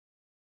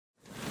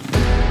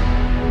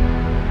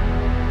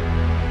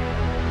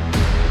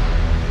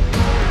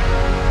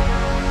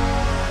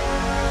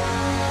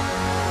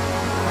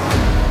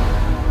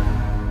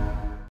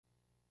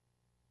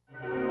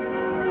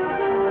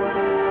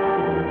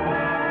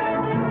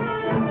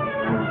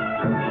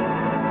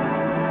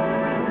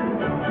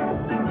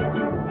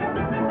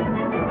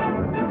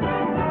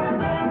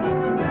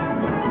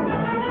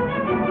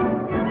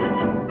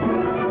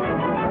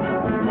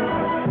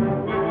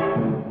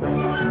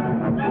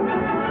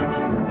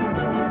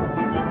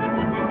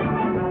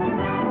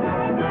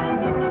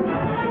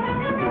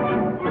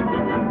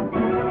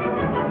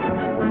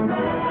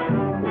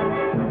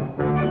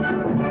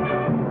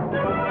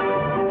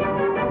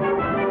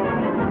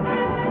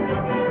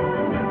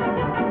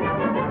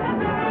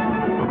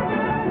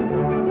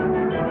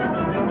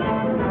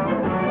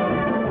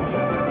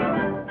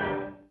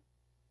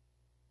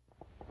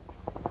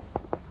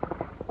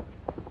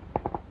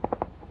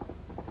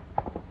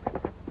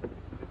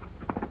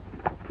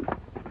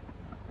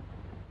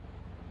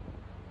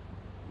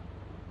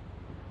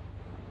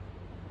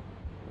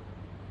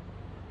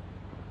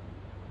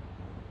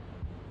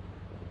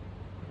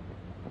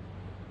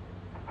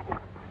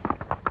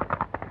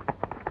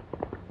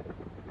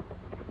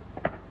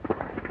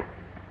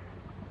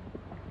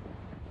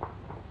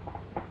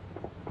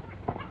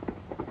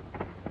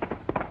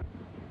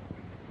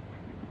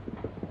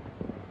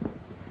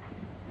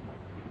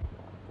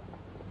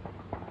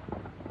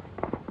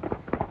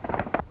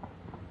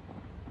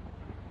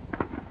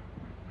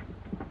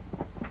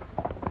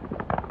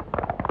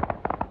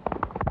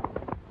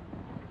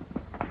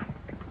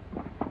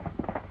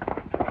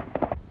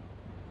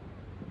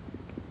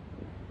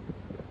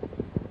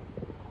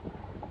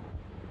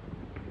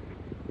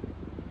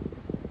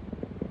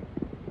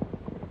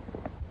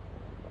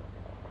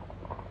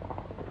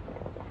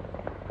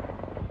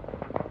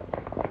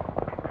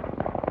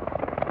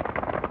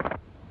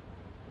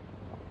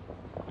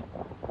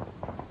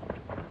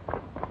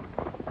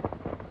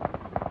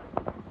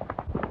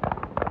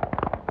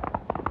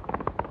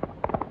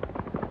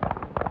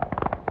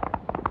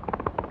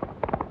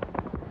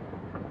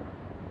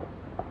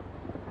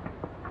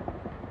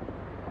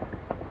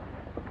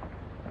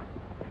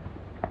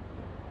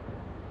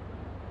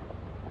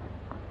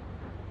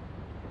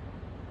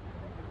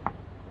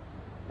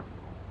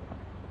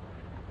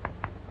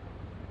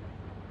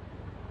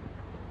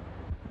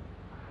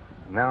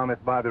Now, Miss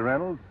Bobby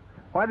Reynolds,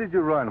 why did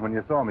you run when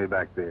you saw me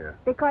back there?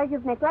 Because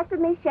you've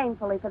neglected me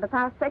shamefully for the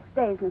past 6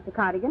 days, Mr.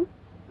 Cardigan.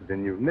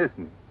 Then you've missed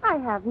me. I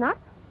have not.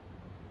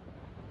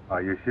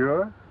 Are you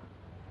sure?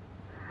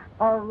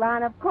 Oh,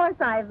 Lon, of course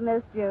I've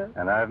missed you.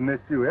 And I've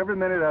missed you every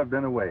minute I've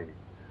been away.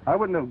 I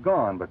wouldn't have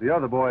gone, but the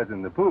other boys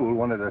in the pool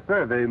wanted a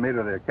survey made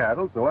of their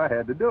cattle, so I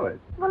had to do it.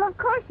 Well, of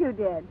course you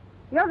did.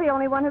 You're the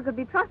only one who could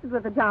be trusted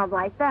with a job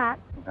like that.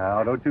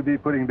 Now, don't you be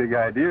putting big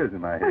ideas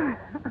in my head.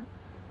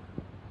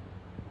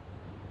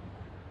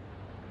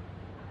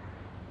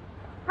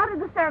 How did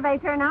the survey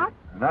turn out?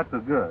 Not so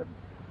good.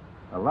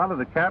 A lot of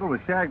the cattle was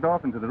shagged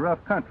off into the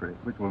rough country,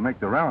 which will make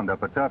the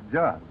roundup a tough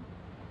job.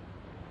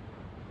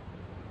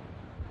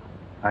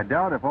 I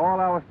doubt if all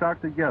our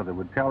stock together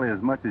would tally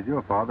as much as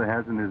your father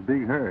has in his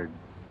big herd.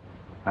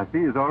 I see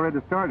he's already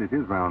started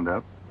his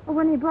roundup. Well,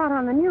 when he brought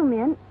on the new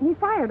men, he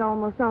fired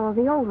almost all of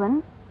the old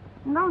ones.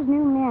 And those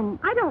new men,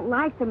 I don't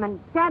like them, and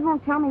Dad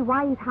won't tell me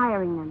why he's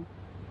hiring them.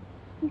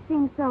 He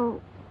seems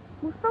so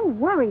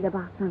worried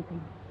about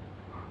something.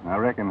 I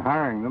reckon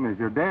hiring them is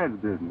your dad's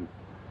business.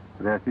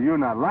 But as to you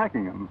not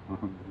liking them,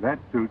 that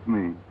suits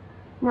me.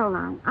 No,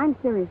 Lon, I'm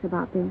serious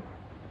about this.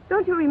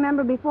 Don't you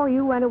remember before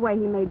you went away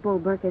he made Bull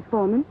Burke his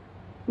foreman?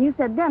 You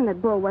said then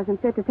that Bull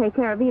wasn't fit to take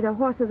care of either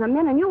horses or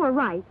men, and you were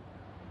right.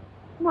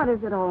 What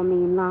does it all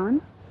mean,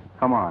 Lon?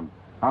 Come on.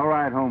 I'll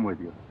ride home with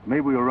you.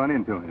 Maybe we'll run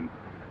into him.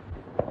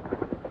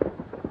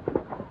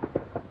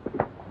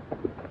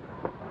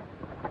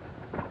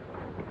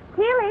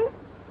 Healy!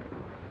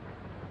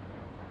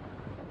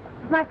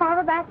 Is my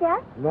father back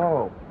yet?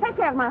 No. Take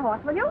care of my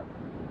horse, will you?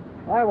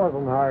 I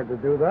wasn't hired to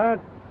do that.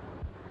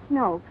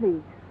 No,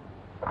 please.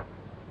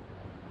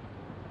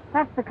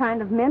 That's the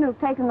kind of men who've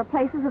taken the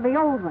places of the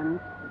old ones.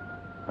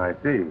 I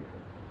see.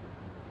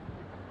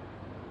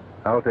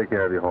 I'll take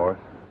care of your horse.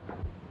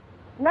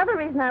 Another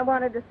reason I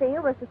wanted to see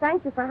you was to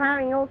thank you for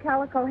hiring old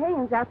Calico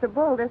Haynes after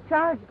Bull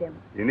discharged him.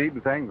 You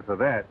needn't thank me for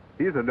that.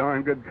 He's a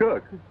darn good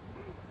cook.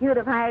 You'd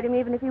have hired him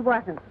even if he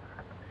wasn't.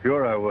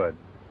 Sure I would.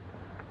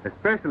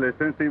 Especially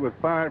since he was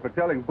fired for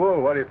telling Bull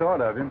what he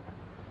thought of him.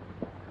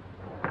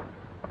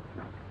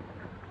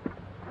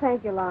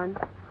 Thank you, Lon.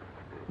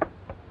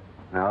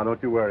 Now,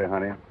 don't you worry,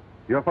 honey.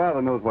 Your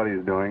father knows what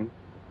he's doing.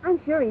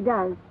 I'm sure he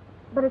does.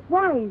 But it's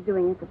why he's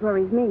doing it that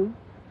worries me.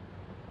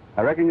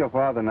 I reckon your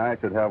father and I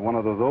should have one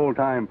of those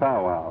old-time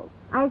powwows.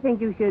 I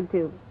think you should,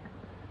 too.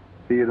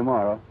 See you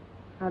tomorrow.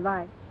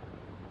 Bye-bye.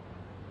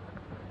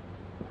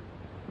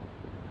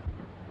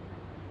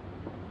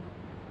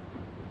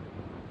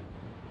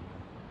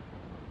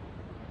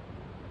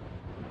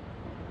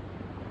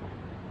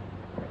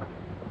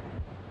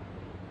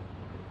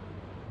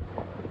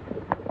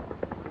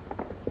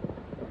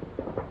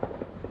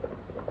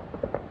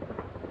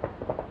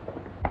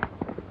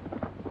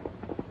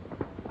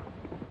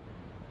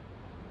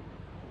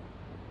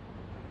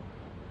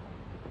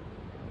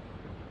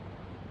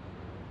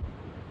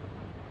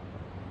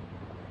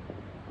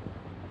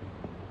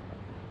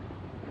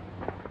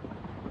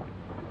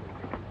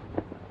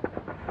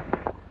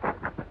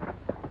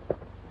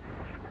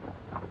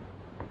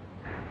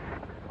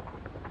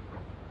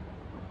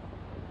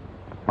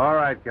 All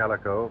right,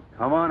 Calico.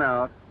 Come on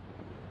out.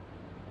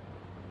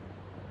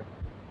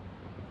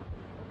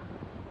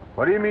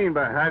 What do you mean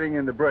by hiding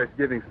in the brush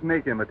giving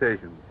snake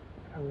imitations?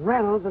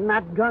 Reynolds and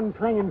that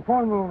gun-slinging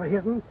foreman over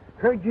his'n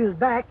heard you's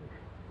back.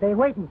 They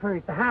waiting for you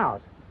at the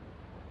house.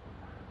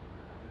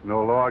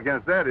 No law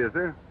against that, is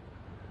there?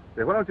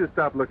 Say, why don't you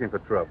stop looking for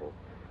trouble?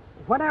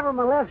 Whenever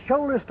my left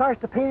shoulder starts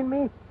to pain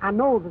me, I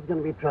know there's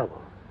going to be trouble.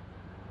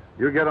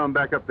 You get on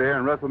back up there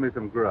and rustle me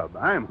some grub.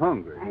 I'm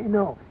hungry. I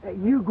know.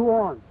 You go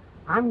on.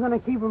 I'm going to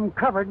keep 'em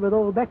covered with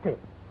old Betsy.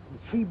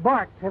 She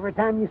barks every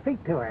time you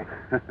speak to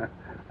her.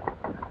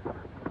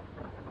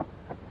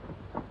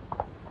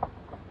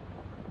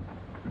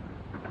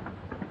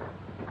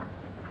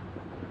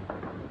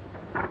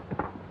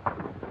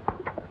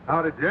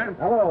 Howdy, Jen.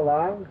 Hello,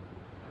 Lon.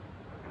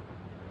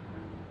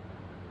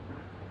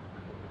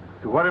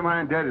 So what am I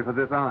indebted for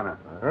this honor?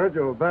 I heard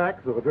you were back,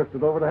 so I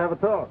drifted over to have a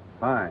talk.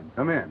 Fine.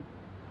 Come in.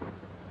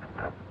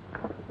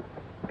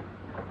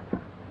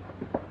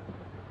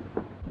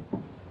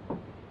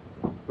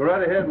 Go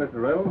right ahead,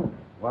 Mr. Reynolds,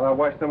 while I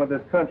wash some of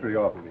this country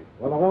off of me.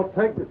 Well, I won't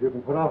take this. You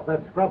can put off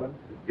that scrubbing.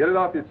 Get it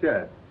off your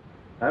chest.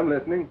 I'm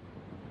listening.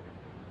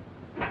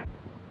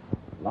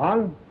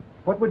 Lon,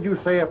 what would you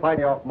say if I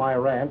off my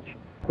ranch,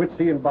 quit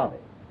seeing Bobby?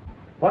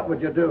 What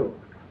would you do?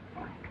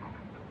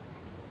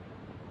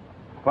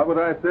 What would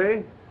I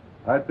say?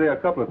 I'd say a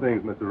couple of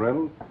things, Mr.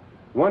 Reynolds.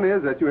 One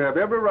is that you have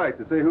every right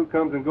to say who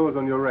comes and goes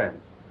on your ranch.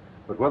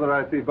 But whether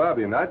I see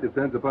Bobby or not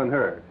depends upon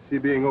her, she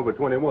being over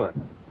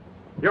 21.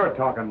 You're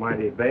talking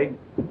mighty big.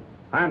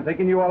 I'm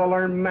thinking you ought to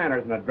learn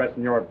manners in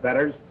addressing your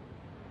betters.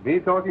 Me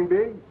talking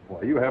big?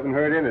 Why, you haven't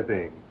heard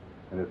anything.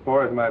 And as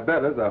far as my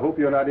betters, I hope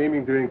you're not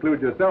aiming to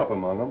include yourself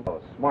among them. Oh,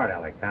 smart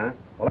aleck, huh?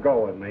 Well,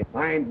 go with me.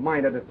 I ain't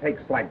minded to take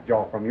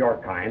slack-jaw from your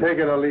kind. Take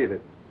it or leave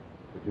it.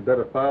 But you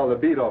better file the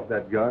bead off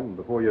that gun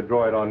before you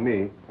draw it on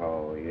me.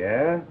 Oh,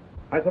 yeah?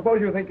 I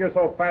suppose you think you're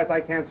so fast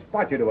I can't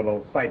spot you to a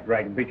little sight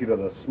drag and beat you to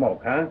the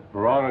smoke, huh?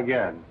 Wrong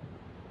again.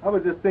 I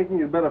was just thinking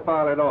you'd better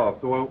file it off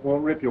so it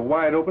won't rip you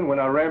wide open when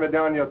I ram it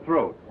down your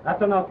throat.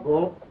 That's enough,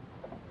 Bull.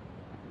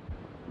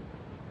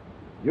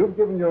 You've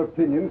given your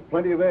opinions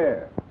plenty of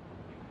air.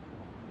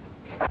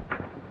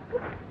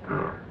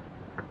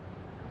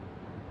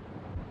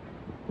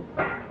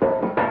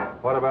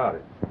 What about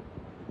it?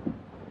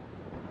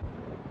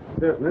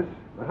 Business.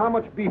 But how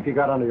much beef you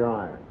got under your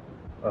iron?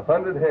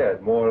 100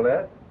 head, more or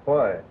less.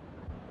 Why?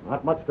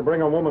 Not much to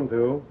bring a woman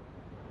to.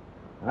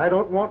 I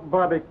don't want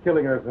Bobby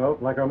killing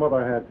herself like her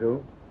mother had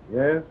to.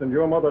 Yes, and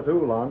your mother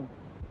too, Lon.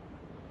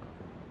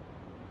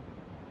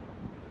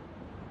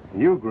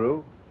 You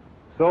grew.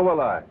 So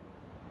will I.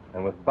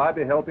 And with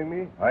Bobby helping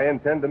me, I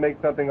intend to make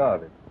something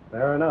of it.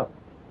 Fair enough.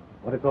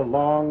 But it's a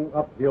long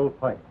uphill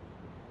fight.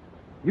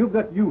 You've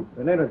got youth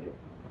and energy.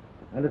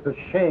 And it's a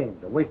shame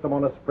to waste them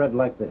on a spread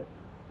like this.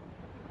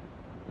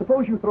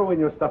 Suppose you throw in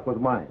your stuff with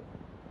mine.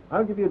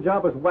 I'll give you a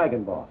job as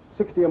wagon boss,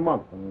 60 a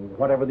month, and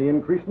whatever the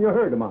increase in your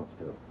herd amounts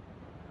to.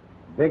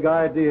 Big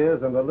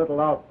ideas and a little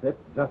outfit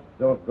just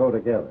don't go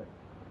together.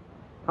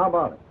 How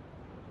about it?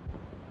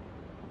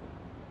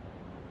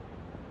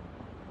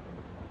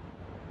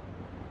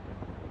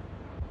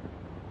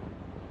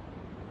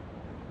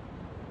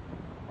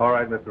 All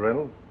right, Mr.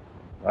 Reynolds.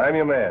 I'm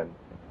your man.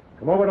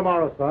 Come over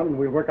tomorrow, son, and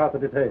we'll work out the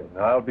details.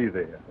 I'll be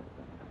there.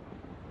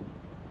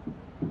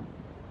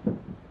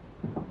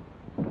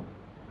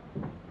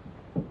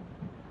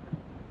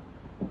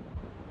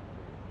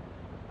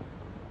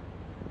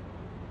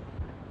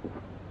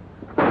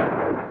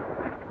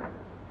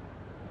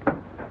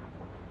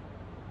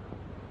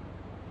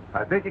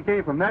 I think it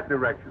came from that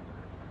direction.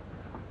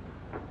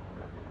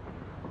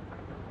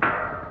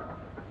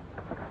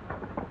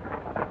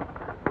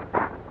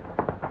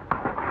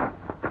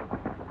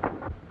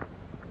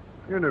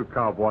 Your new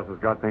cowboss has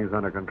got things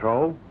under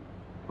control.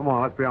 Come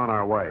on, let's be on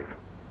our way.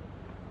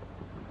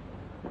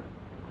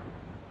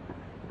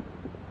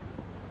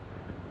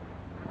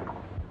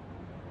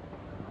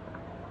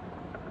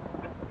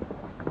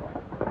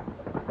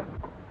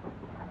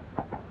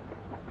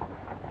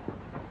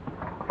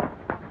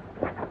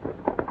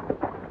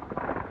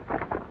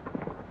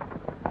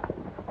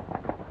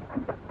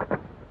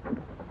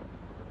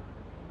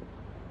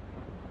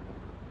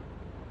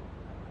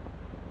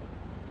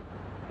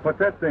 What's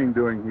that thing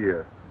doing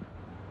here?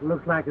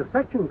 Looks like a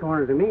section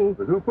corner to me.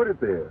 But who put it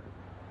there?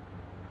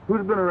 Who's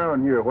been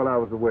around here while I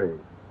was away?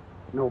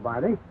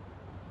 Nobody.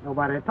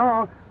 Nobody at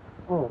all.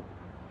 Oh,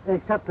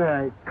 except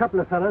a couple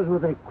of fellows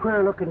with a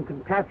queer-looking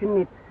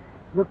contraption. It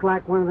looked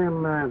like one of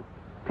them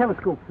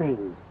telescope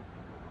things.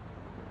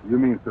 You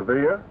mean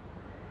surveyor?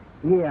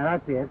 Yeah,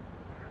 that's it.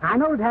 I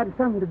know it had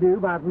something to do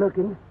about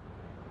looking.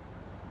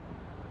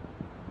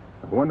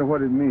 I wonder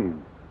what it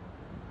means.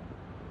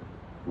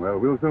 Well,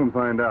 we'll soon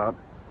find out.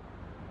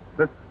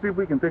 Let's see if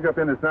we can pick up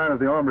any sign of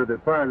the armor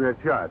that fired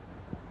that shot.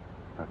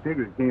 I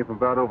figured it came from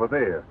about over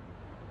there.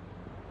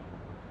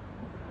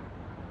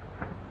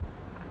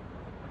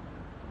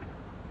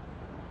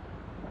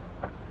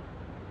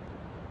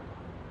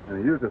 And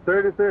he used a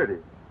 30-30.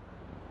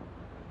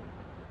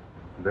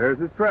 There's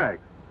his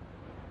tracks.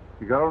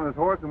 He got on his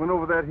horse and went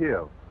over that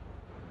hill.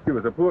 He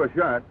was a poor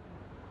shot.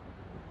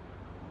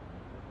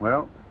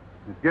 Well,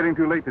 it's getting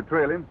too late to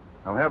trail him.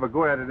 I'll have a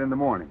go at it in the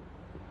morning.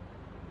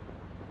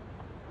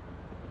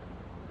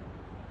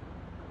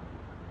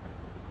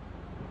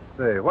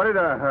 Say, what did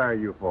I hire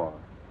you for?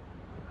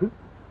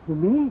 For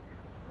me?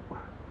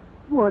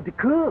 What, to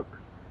cook?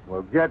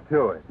 Well, get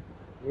to it.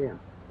 Yeah.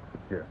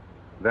 Here,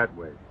 that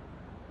way.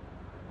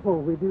 Oh,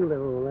 we do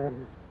live over there.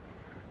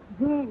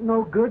 There ain't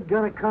no good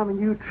gonna come and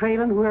you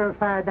trailing whoever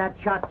fired that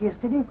shot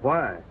yesterday.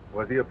 Why?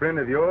 Was he a friend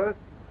of yours?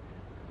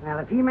 Well,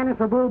 if he meant it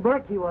for Bull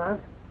Burke, he was.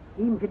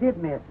 Even if he did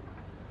miss.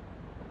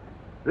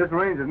 This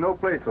range is no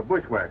place for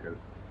bushwhackers.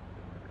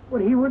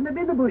 Well, he wouldn't have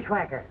been the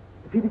bushwhacker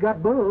if he'd have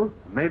got Bull.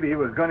 Maybe he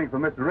was gunning for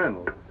Mr.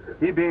 Reynolds.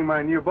 He being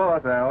my new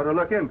boss, I ought to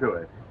look into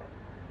it.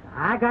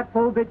 I got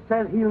full bitch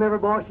says he'll never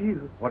boss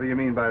you. What do you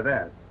mean by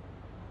that?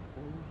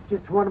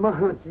 Just one of my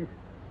hunches.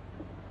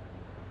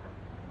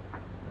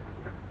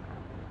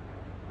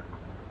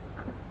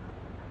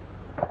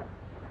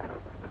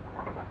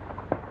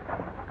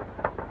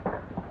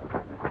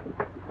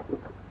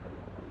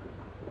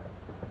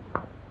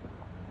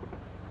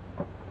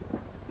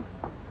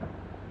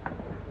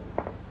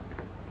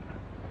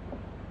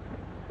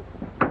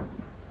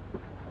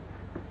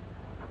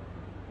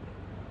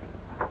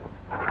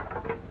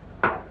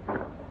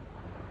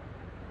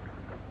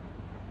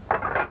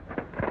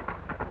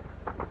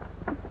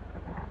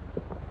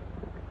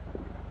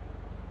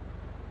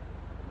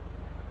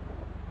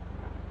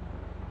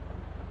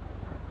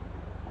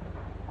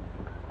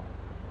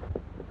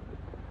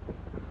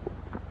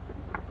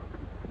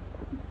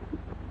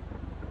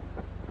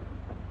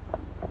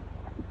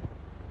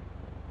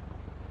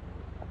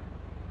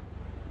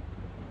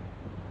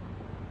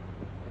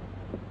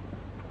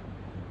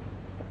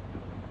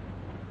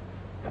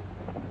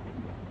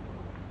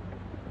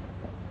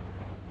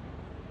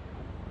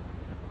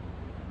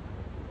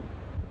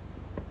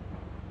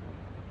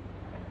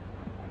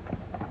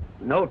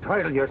 No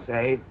title, you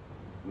say?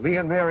 Me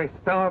and Mary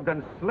starved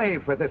and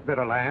slaved for this bit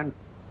of land.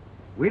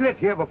 We lived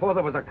here before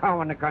there was a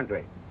cow in the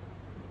country.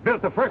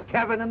 Built the first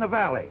cabin in the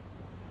valley.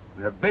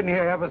 And have been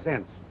here ever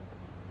since.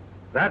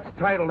 That's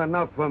title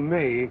enough for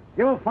me.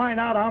 You'll find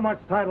out how much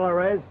title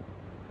there is.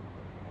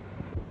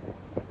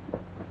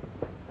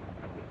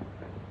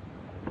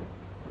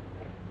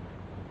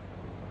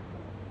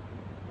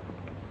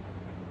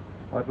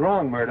 What's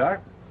wrong,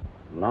 Murdoch?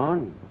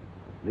 Lon,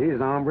 these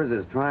hombres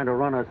is trying to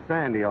run a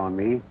sandy on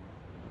me.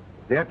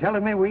 They're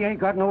telling me we ain't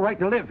got no right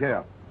to live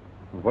here.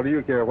 What do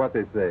you care what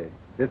they say?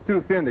 It's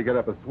too thin to get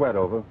up a sweat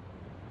over.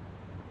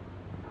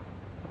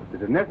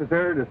 Is it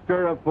necessary to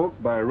stir up folks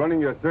by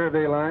running your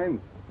survey lines?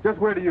 Just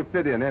where do you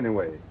fit in,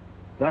 anyway?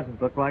 Doesn't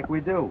look like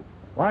we do.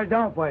 Why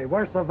don't we?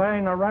 We're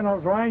surveying the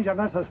Reynolds Range, and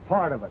this is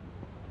part of it.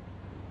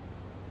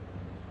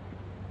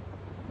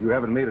 You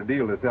haven't made a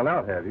deal to sell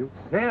out, have you?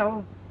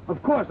 Sell?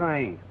 Of course I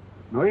ain't.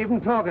 Nor even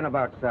talking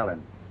about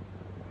selling.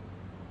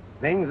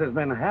 Things has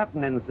been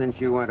happening since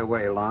you went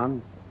away,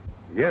 Lon.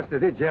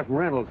 Yesterday, Jeff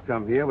Reynolds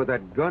come here with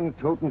that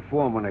gun-toting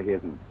foreman of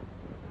his'n.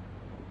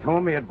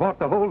 Told me he'd bought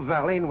the whole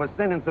valley and was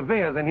sending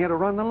surveyors in here to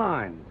run the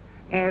lines.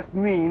 Asked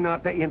me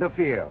not to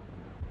interfere.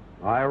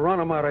 I run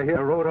him out of here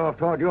and rode off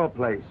toward your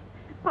place.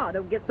 Oh,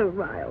 don't get so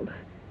riled.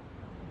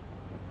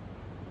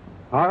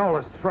 I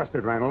always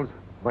trusted Reynolds,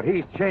 but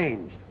he's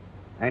changed.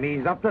 And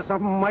he's up to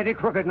something mighty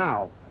crooked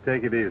now.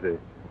 Take it easy.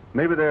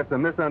 Maybe there's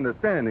some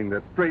misunderstanding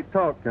that straight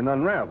talk can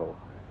unravel.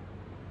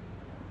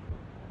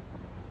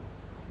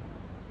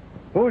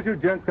 Suppose you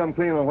gents come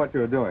clean on what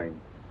you're doing.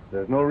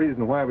 There's no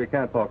reason why we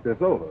can't talk this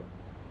over.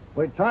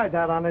 We tried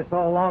that on this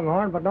old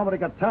Longhorn, but nobody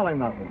could tell him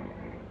nothing.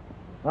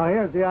 Now,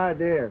 here's the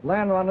idea.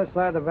 Land on this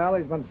side of the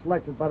valley's been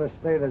selected by the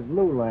state as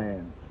Lou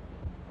lands.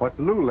 What's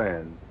Lou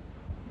land?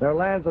 They're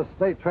lands the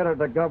state traded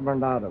the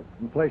government out of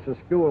in place of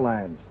school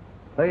lands.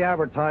 They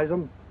advertise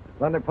them,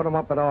 then they put them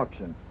up at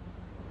auction.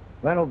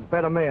 Reynolds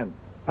bid them in,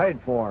 paid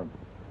for them.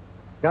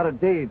 Got a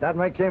deed. That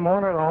makes him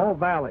owner of the whole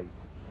valley.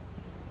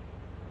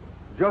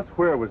 Just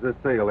where was this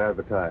sale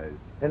advertised?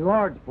 In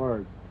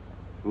Lordsburg.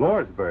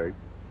 Lordsburg?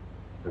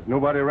 There's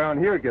nobody around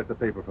here gets the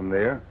paper from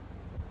there.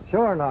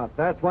 Sure not.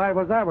 That's why it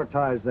was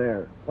advertised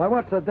there. Why,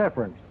 what's the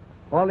difference?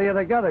 All of you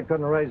together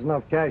couldn't raise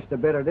enough cash to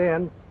bid it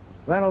in.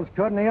 Reynolds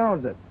couldn't, he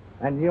owns it.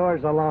 And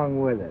yours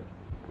along with it.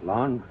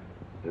 Lon,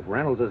 if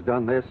Reynolds has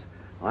done this,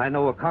 I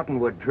know a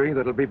cottonwood tree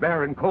that'll be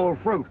bearing cold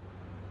fruit.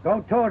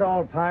 Go to it,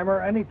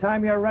 old-timer.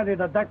 Anytime you're ready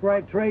to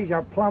decorate trees,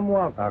 you're plumb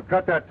welcome. Now,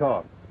 cut that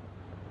talk.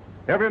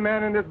 Every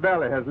man in this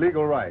valley has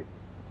legal right.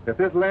 If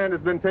this land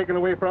has been taken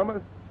away from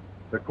us,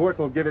 the court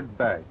will give it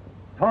back.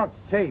 Talk's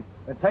cheap.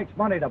 It takes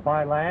money to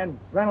buy land.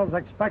 Reynolds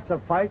expects a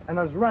fight and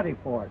is ready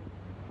for it.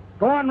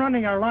 Go on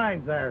running your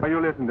lines there. Now, you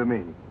listen to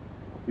me.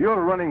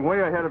 You're running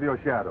way ahead of your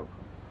shadow.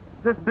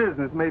 This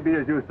business may be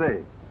as you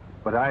say,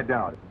 but I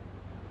doubt it.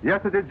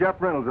 Yesterday,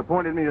 Jeff Reynolds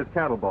appointed me as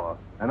cattle boss,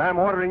 and I'm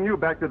ordering you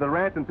back to the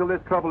ranch until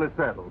this trouble is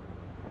settled.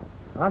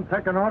 I'm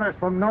taking orders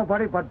from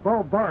nobody but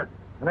Bull Burt.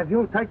 And if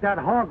you'll take that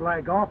hog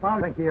leg off, I'll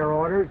think of your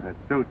orders. That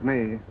suits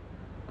me.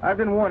 I've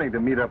been wanting to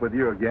meet up with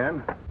you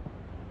again.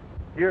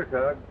 Here,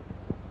 Tug.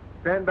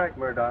 Stand back,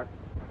 Murdoch.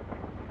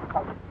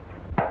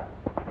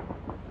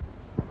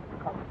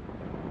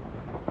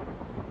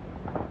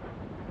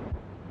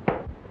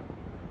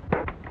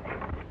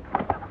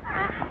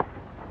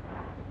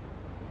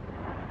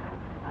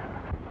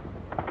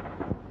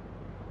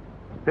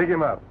 Pick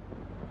him up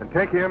and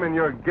take him and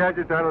your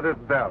gadgets out of this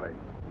valley.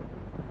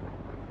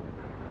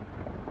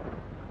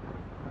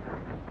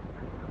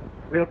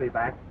 We'll be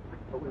back,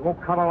 but we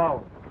won't come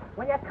alone.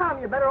 When you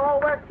come, you better all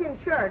wear tin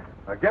shirts.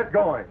 Now get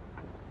going.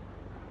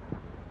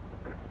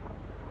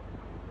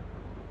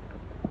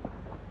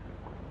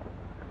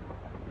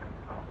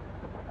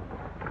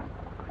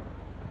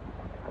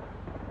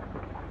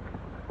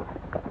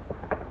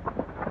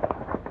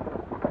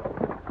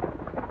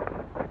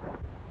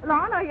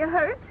 Lon, are you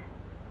hurt?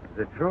 Is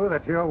it true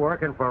that you're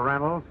working for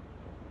Reynolds?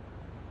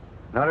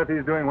 Not if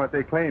he's doing what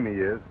they claim he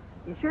is.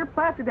 You sure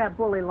plastered that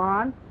bully,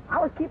 Lon. I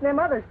was keeping them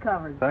others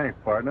covered. Thanks,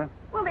 partner.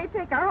 Will they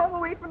take our home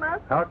away from us?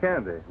 How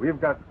can they? We've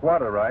got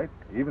squatter rights,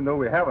 even though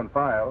we haven't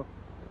filed.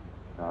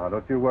 Now,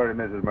 don't you worry,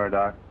 Mrs.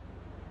 Murdoch.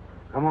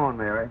 Come on,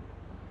 Mary.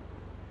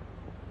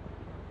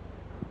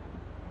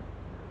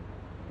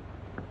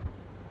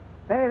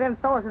 If any of them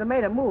fellas had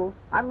made a move,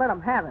 I'd let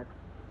them have it.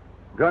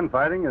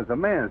 Gunfighting is a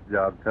man's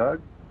job,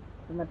 Tug.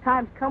 And the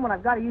time's come when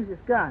I've got to use this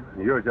gun.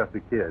 You're just a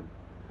kid.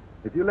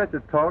 If you let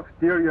your talk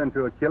steer you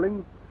into a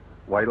killing,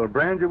 why, it'll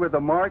brand you with a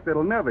mark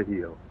that'll never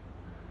heal.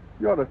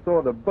 You ought to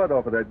saw the butt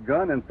off of that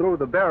gun and throw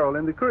the barrel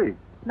in the creek.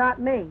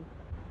 Not me.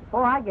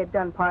 Before I get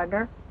done,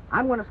 partner,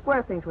 I'm going to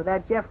square things with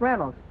that Jeff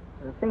Reynolds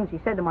for the things he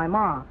said to my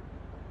ma.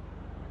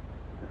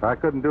 If I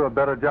couldn't do a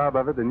better job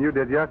of it than you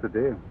did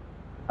yesterday,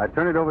 I'd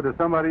turn it over to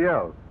somebody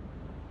else.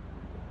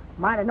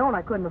 Might have known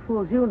I couldn't have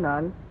fooled you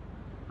none.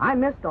 I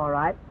missed all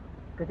right,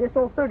 because this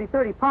old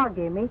 30-30 Pa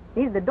gave me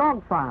needed the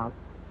dog files.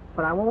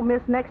 But I won't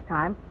miss next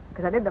time,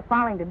 because I did the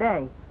filing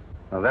today.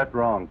 Now, that's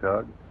wrong,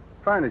 Tug.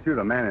 Trying to shoot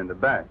a man in the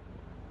back.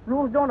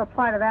 Rules don't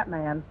apply to that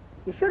man.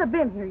 You should have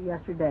been here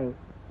yesterday.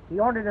 He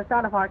ordered us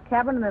out of our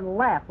cabin and then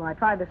laughed when I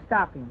tried to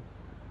stop him.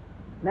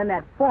 And then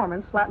that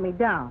foreman slapped me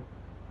down.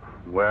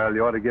 Well,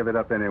 you ought to give it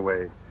up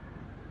anyway.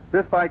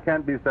 This fight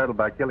can't be settled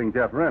by killing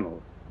Jeff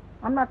Reynolds.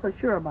 I'm not so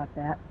sure about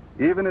that.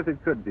 Even if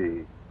it could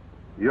be,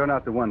 you're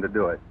not the one to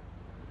do it.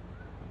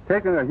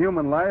 Taking a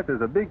human life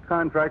is a big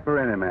contract for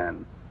any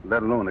man,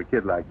 let alone a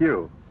kid like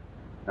you.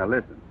 Now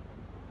listen,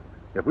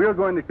 if we're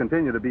going to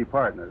continue to be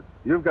partners,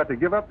 you've got to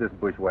give up this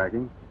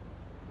bushwhacking.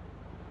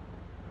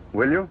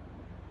 Will you?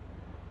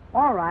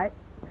 All right,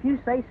 if you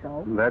say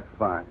so. That's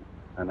fine.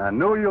 And I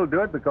know you'll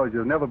do it because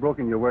you've never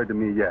broken your word to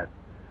me yet.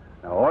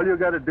 Now, all you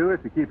got to do is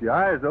to keep your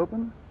eyes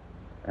open,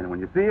 and when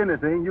you see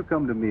anything, you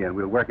come to me and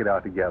we'll work it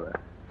out together.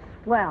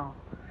 Well.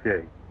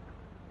 Shake.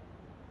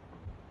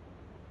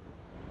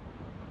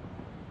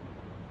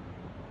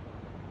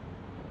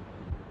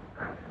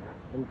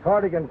 And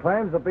Cardigan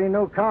claims there'll be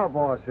no cow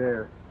boss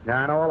here. Yeah,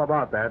 I know all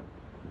about that.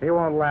 He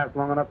won't last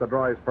long enough to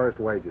draw his first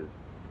wages.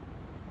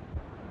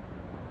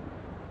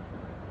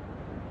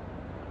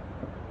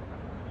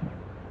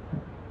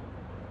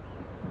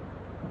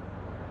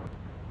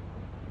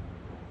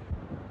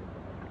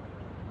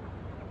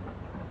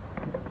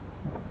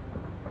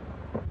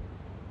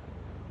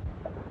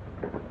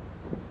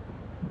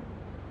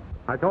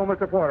 I told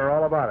Mr. Porter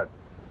all about it.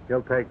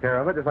 He'll take care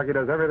of it just like he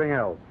does everything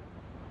else.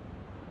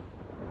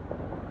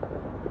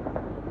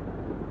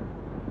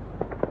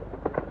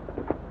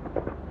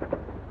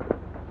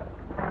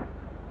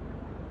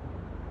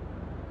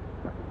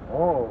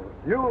 Oh,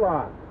 you,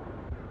 Lon.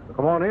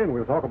 Come on in.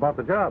 We'll talk about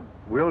the job.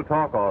 We'll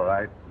talk all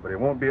right, but it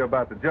won't be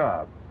about the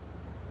job.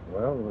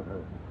 Well,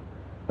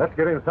 let's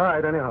get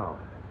inside anyhow.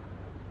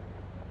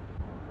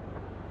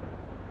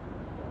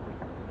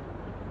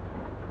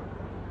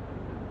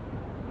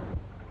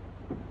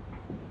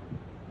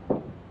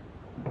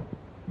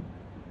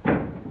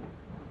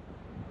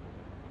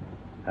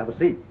 Have a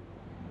seat.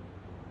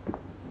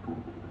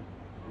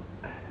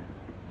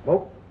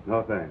 Smoke?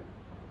 No, thanks.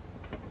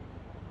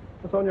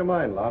 What's on your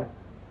mind, Lon?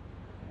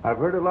 I've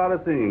heard a lot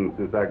of things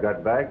since I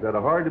got back that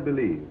are hard to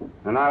believe,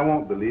 and I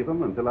won't believe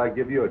them until I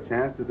give you a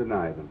chance to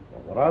deny them.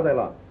 What are they,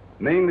 Lon?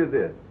 Namely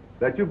this,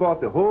 that you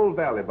bought the whole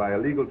valley by a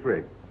legal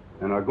trick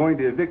and are going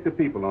to evict the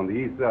people on the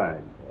east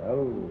side.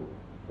 Well,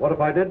 what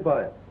if I did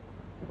buy it?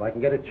 If I can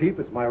get it cheap,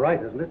 it's my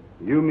right, isn't it?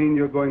 You mean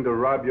you're going to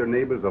rob your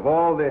neighbors of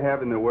all they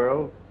have in the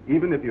world,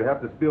 even if you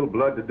have to spill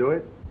blood to do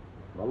it?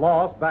 The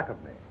law's back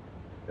of me.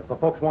 If the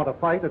folks want to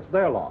fight, it's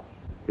their loss.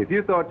 If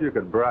you thought you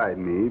could bribe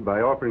me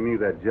by offering me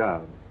that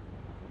job,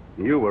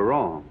 you were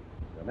wrong.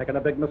 You're making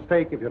a big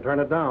mistake if you turn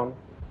it down.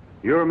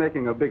 You're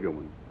making a bigger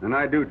one, and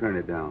I do turn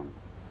it down.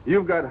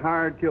 You've got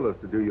hired killers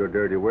to do your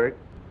dirty work,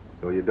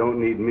 so you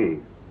don't need me.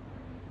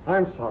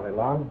 I'm sorry,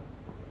 Lon.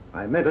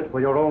 I meant it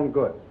for your own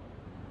good.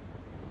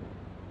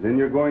 Then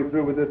you're going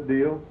through with this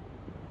deal?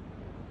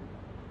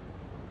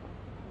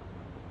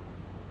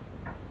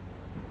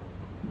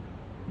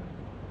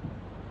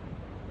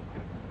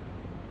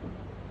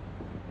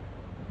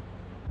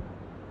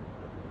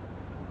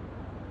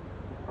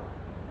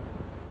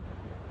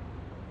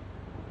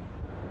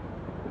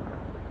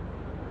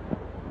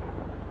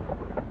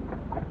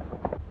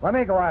 Let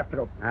me go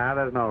after him.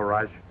 There's no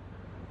rush.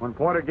 When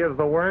Porter gives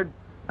the word,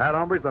 that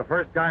hombre's the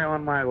first guy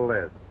on my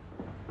list.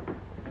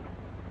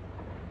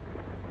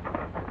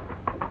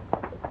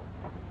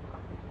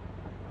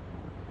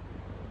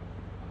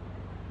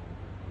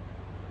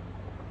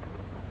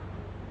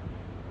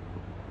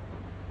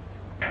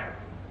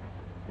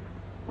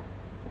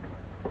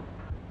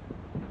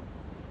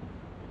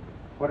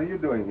 What are you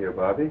doing here,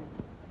 Bobby?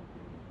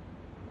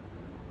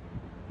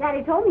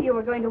 Daddy told me you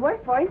were going to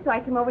work for him, so I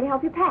came over to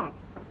help you pack.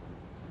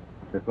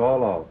 It's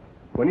all off.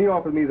 When he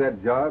offered me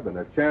that job and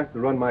a chance to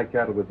run my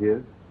cattle with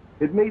his,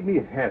 it made me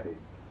happy.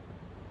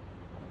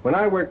 When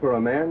I work for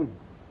a man,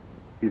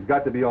 he's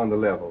got to be on the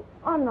level.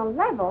 On the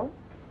level?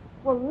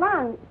 Well,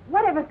 Lon,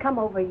 whatever's come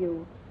over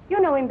you?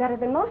 You know him better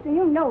than most, and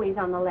you know he's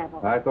on the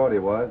level. I thought he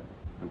was,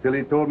 until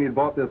he told me he'd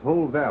bought this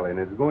whole valley and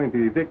is going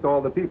to evict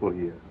all the people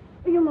here.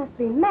 You must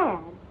be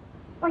mad.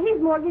 Well,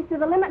 he's mortgaged to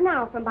the limit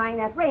now from buying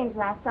that range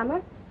last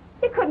summer.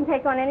 He couldn't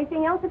take on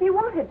anything else if he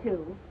wanted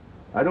to.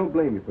 I don't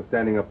blame you for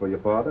standing up for your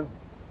father,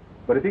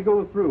 but if he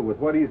goes through with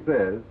what he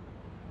says,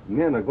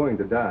 men are going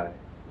to die.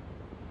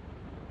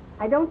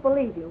 I don't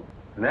believe you.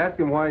 And ask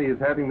him why he is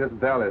having this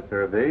valley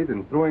surveyed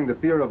and throwing the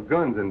fear of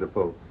guns into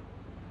folks.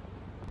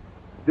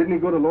 Didn't he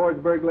go to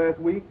Lordsburg last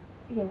week?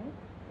 Yes.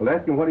 Well,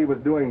 ask him what he was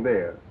doing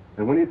there.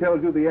 And when he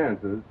tells you the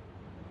answers,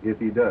 if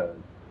he does,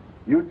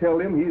 you tell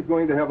him he's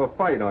going to have a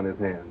fight on his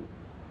hands.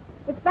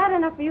 It's bad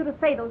enough for you to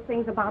say those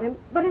things about him,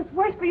 but it's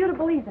worse for you to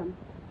believe them.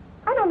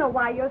 I don't know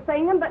why you're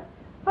saying them,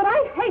 but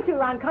I hate you,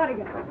 Lon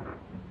Cardigan.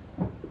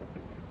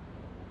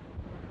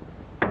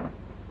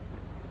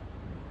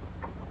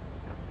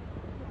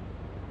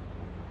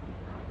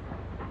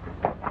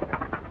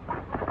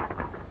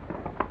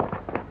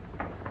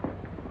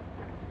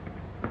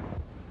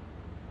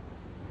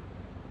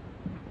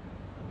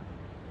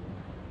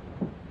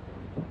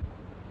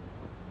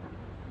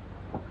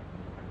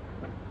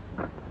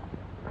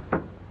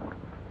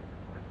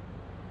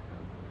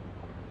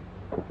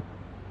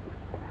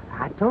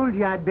 Told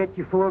you I'd bet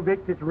you 4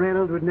 bits that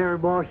Reynolds would never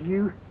boss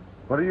you.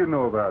 What do you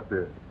know about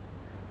this?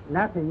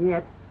 Nothing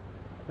yet,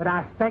 but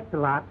I expect a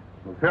lot.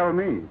 Well, tell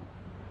me.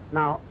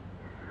 Now,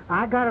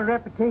 I got a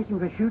reputation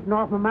for shooting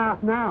off my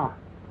mouth now.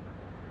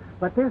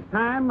 But this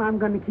time, I'm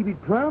going to keep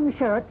it plumb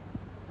shut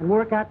and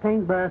work out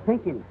things by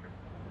thinking.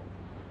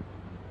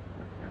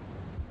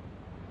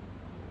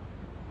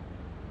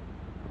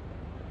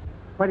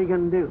 What are you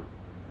going to do?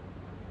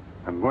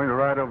 I'm going to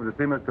ride over to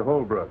see Mr.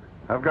 Holbrook.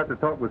 I've got to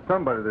talk with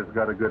somebody that's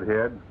got a good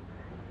head.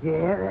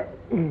 Yeah,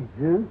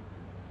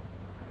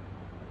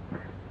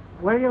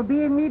 Well, you'll be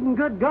needing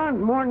good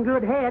guns more than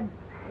good heads.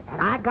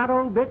 And I got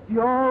old Betsy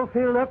all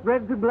filled up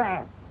ready to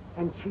blast.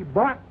 And she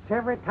barks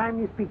every time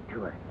you speak to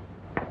her.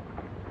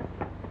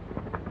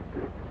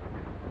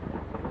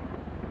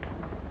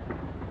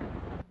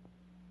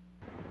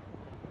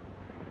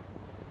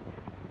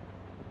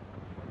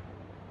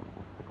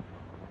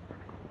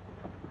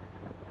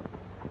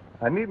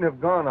 I needn't have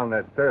gone on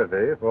that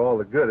survey for all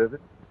the good of it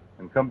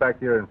and come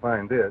back here and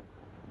find it.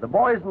 The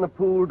boys in the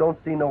pool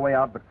don't see no way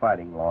out but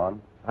fighting,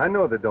 Lon. I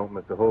know they don't,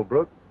 Mr.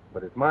 Holbrook,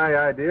 but it's my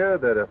idea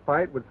that a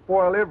fight would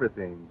spoil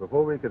everything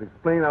before we could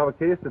explain our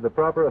case to the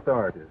proper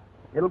authorities.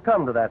 It'll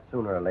come to that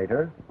sooner or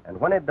later, and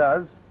when it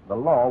does, the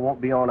law won't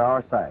be on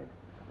our side.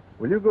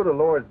 Will you go to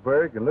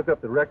Lordsburg and look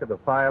up the record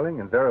of filing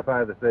and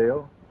verify the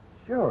sale?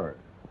 Sure.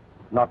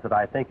 Not that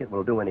I think it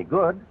will do any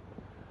good.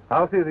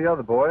 I'll see the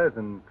other boys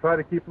and try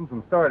to keep them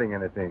from starting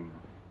anything.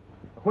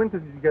 When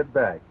did you get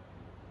back?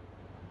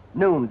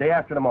 Noon, day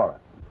after tomorrow.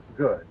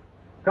 Good.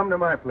 Come to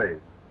my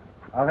place.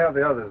 I'll have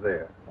the others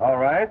there. All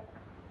right.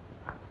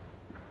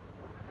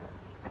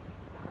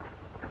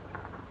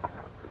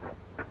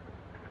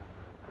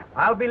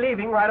 I'll be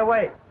leaving right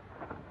away.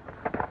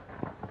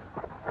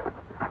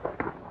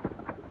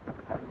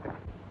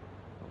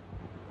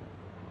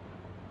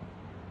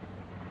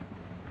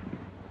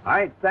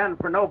 I ain't standing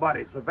for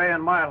nobody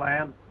surveying my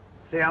land.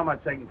 See how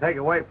much they can take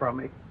away from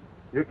me.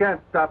 You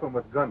can't stop them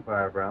with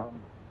gunfire, Brown.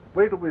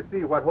 Wait till we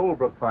see what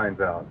Holbrook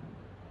finds out.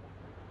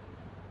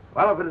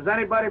 Well, if it is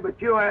anybody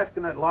but you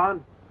asking it,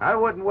 Lon, I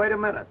wouldn't wait a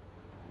minute.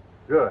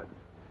 Good.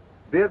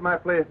 Be at my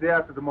place day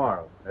after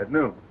tomorrow, at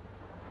noon.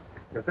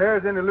 If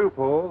there's any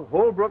loophole,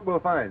 Holbrook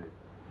will find it.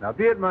 Now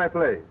be at my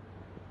place.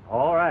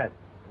 All right.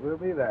 We'll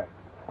be there.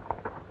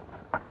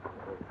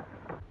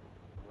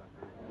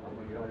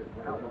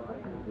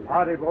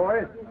 Howdy,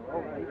 boys.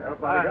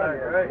 Everybody got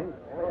here, eh?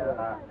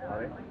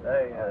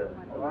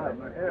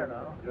 Here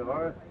now.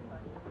 George.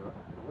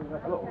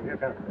 Here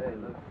comes. Hey,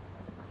 look.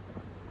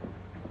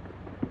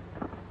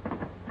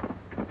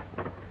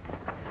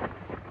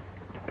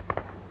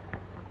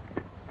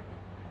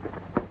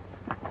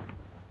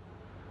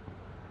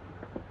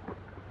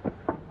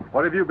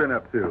 What have you been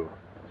up to?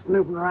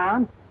 Snooping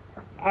around,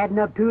 adding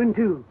up 2 and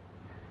 2.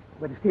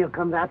 But it still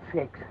comes out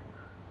 6.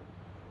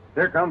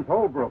 Here comes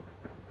Holbrook.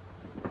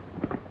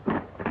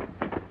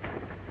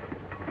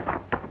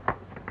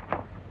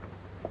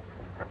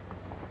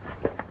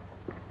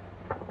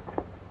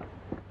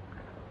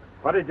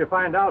 What did you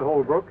find out,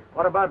 Holbrook?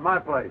 What about my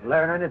place?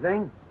 Learn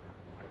anything?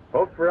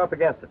 Folks were up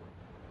against it.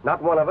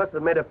 Not one of us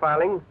that made a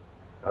filing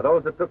are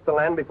those that took the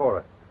land before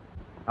us.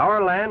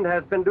 Our land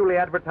has been duly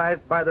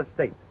advertised by the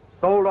state,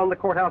 sold on the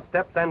courthouse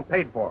steps, and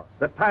paid for.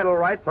 The title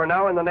rights are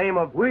now in the name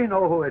of... We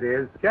know who it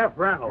is. Jeff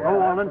Reynolds. Go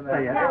on and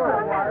say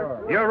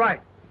it. You're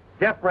right.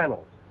 Jeff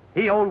Reynolds.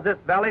 He owns this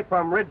valley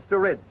from ridge to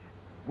ridge.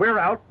 We're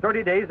out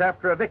 30 days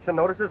after eviction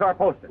notices are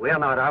posted. We're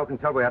not out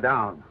until we're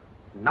down.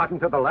 Not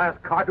until the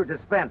last cartridge is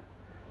spent.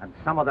 And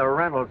some of the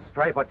Reynolds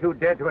stripe are too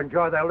dead to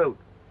enjoy their loot.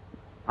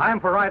 I'm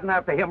for riding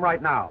after him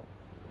right now.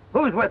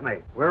 Who's with me?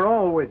 We're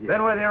all with you.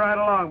 Been with you right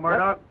along,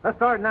 Murdoch. Let's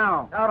start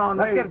now. Out on,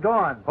 let's get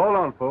going. Hold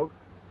on, folks.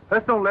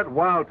 Let's don't let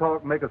wild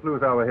talk make us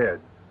lose our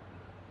heads.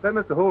 Let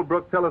Mr.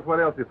 Holbrook tell us what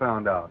else he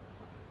found out.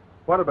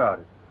 What about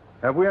it?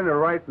 Have we any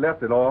rights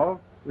left at all?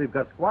 We've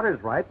got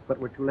squatters' rights, but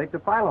we're too late to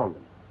file on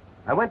them.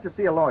 I went to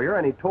see a lawyer,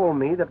 and he told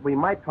me that we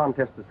might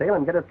contest the sale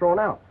and get it thrown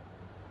out.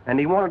 And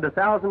he wanted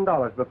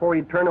 $1,000 before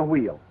he'd turn a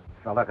wheel.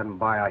 Fella can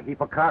buy a heap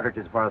of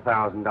cartridges for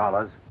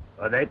 $1,000.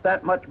 But ain't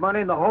that much money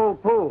in the whole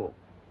pool.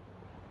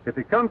 If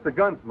it comes to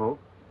gunsmoke,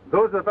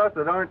 those of us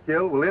that aren't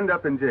killed will end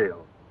up in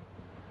jail.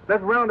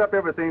 Let's round up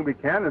everything we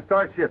can and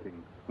start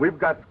shipping. We've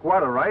got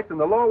squatter rights, and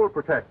the law will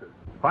protect us.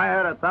 If I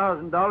had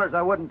 $1,000,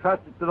 I wouldn't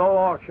trust it to the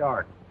law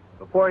shark.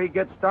 Before he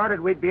gets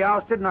started, we'd be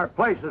ousted and our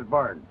places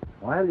burned.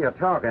 While you're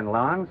talking,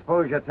 Lon,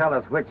 suppose you tell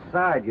us which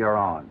side you're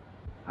on.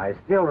 I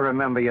still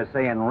remember you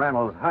saying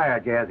Reynolds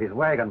hired you as his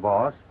wagon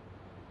boss.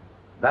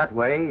 That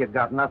way, you've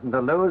got nothing to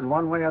lose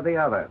one way or the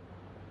other.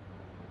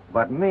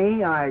 But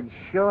me, I'd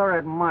sure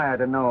admire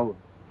to know,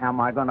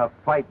 am I going to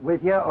fight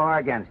with you or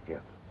against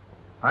you?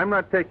 I'm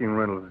not taking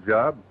Reynolds'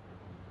 job,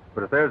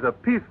 but if there's a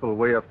peaceful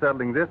way of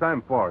settling this,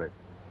 I'm for it.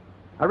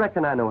 I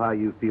reckon I know how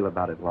you feel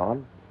about it,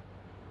 Lon.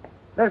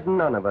 There's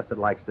none of us that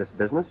likes this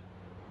business,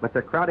 but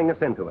they're crowding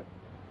us into it.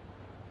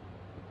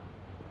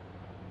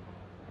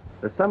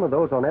 There's some of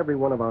those on every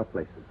one of our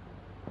places.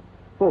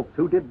 Folks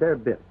who did their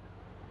bit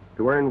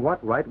to earn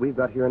what right we've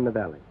got here in the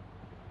valley.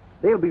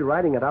 They'll be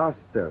riding at our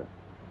stirrup.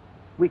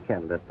 We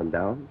can't let them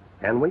down,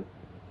 can we?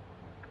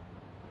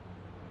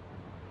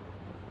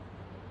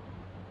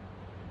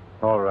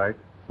 All right.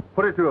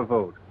 Put it to a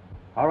vote.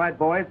 All right,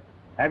 boys.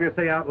 Have your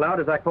say out loud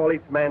as I call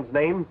each man's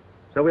name,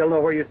 so we'll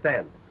know where you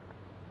stand.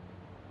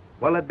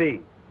 What'll it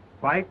be?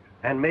 Fight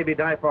and maybe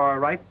die for our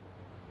rights,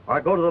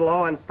 or go to the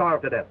law and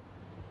starve to death?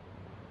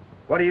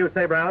 What do you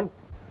say, Brown?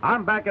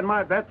 I'm backing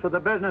my bets for the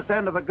business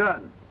end of a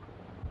gun.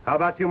 How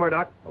about you,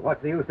 Murdoch?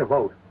 What's the use to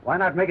vote? Why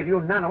not make it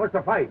unanimous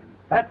to fight?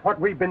 That's what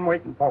we've been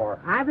waiting for.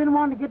 I've been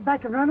wanting to get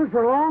back to Reynolds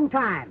for a long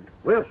time.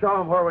 We'll show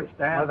them where we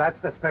stand. Well,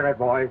 that's the spirit,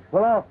 boys.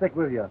 Well, I'll stick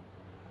with you.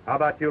 How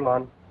about you,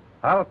 Lon?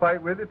 I'll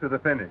fight with you to the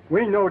finish.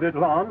 We knowed it,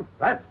 Lon.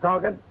 That's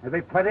talking. There'll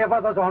be plenty of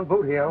others on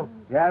Boothill.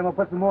 Yeah, and we'll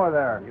put some more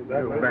there. You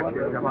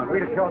betcha. Come on,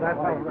 we'll show that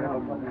fight.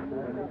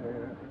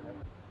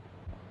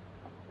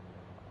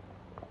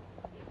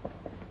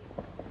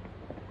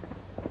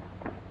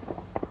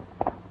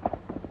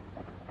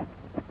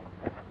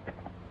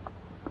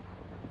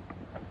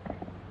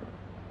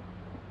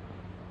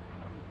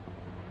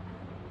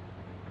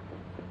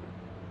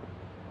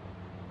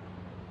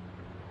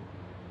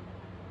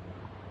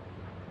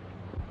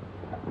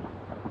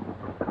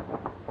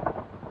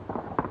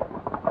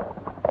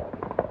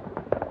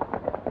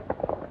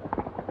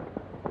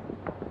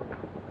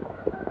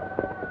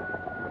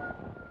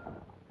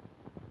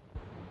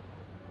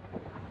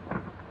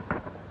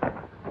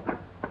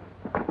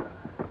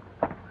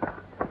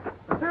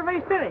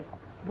 Survey's finished.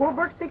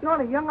 Bullberg's taking on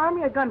a young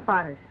army of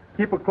gunfighters.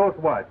 Keep a close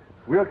watch.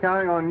 We're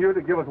counting on you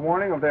to give us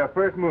warning of their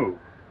first move.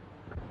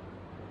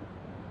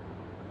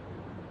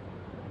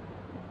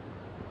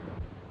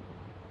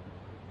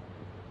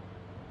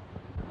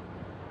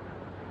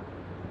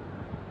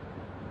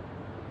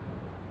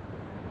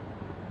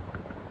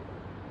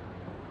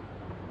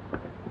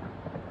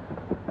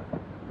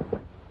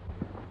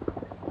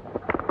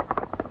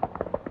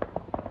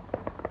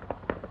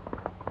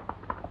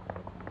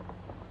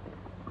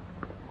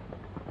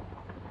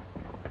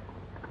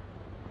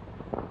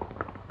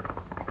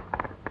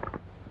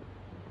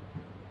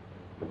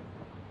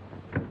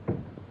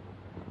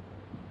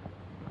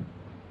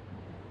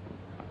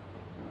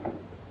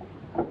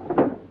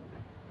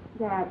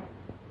 Dad,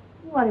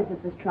 what is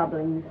it that's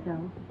troubling you so?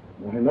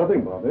 Why,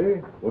 nothing,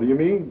 Bobby. What do you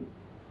mean?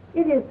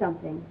 It is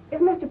something. If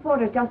Mr.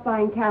 Porter's just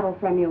buying cattle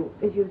from you,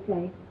 as you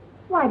say,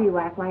 why do you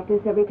act like this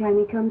every time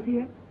he comes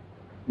here?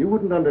 You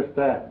wouldn't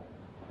understand.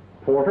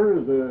 Porter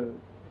is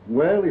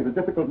well, he's a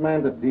difficult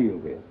man to deal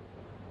with.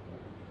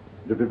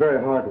 It'd be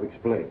very hard to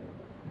explain.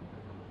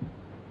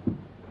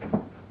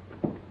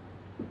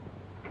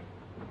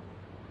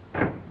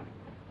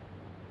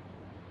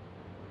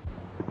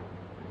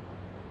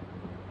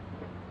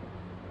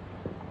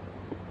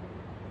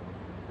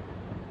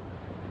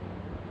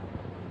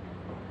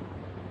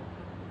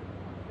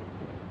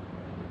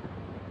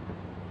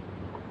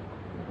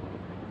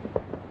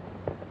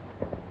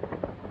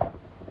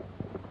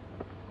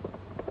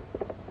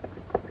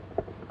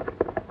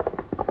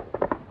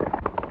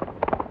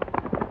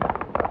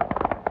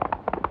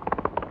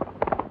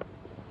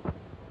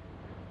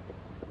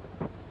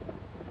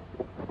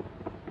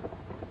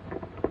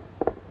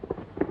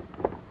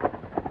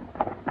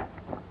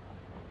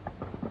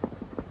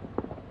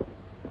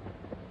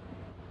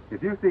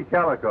 If you see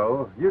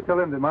Calico, you tell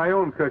him that my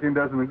own cooking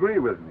doesn't agree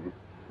with me.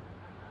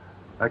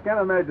 I can't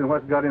imagine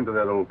what's got into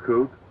that old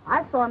coot.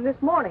 I saw him this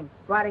morning,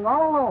 riding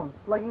all alone,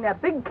 lugging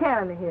that big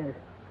cannon of his.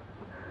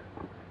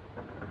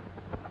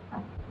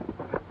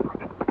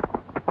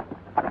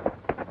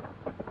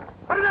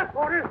 What is that,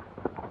 Porter?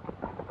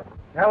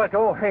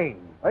 Calico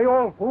Haines. Hey, you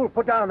old fool,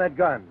 put down that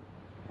gun.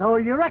 So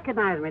you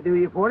recognize me, do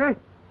you, Porter?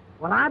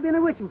 Well, I've been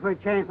a-wishing for a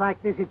chance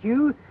like this at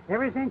you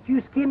ever since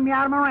you skinned me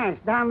out of my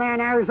ranch down there in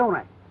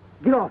Arizona.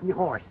 Get off your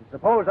horse.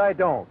 Suppose I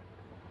don't.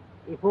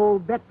 If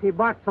old Betsy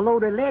barks a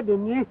load of lead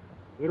in you,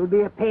 it'll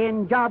be a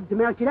paying job to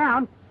melt you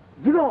down.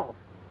 Get off.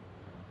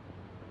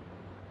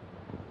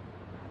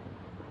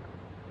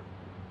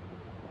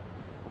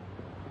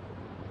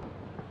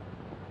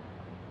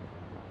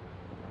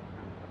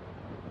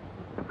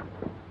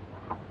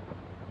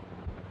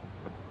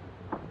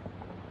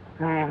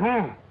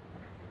 Uh-huh.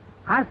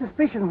 I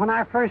suspicion when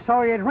I first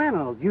saw you at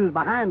Reynolds, you was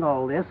behind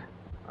all this.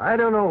 I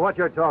don't know what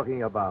you're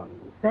talking about.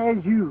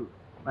 Says you,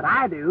 but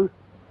I do.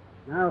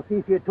 Now see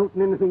if you're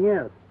toting anything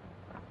else.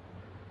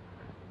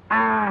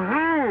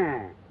 Uh-huh.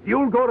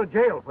 You'll go to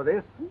jail for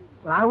this.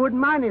 Well, I wouldn't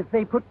mind if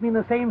they put me in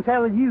the same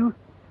cell as you.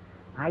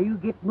 Now you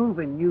get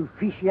moving, you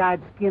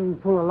fishy-eyed skin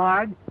full of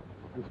lard,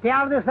 and stay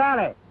out of this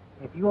valley.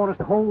 If you want us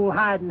to whole,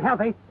 hide, and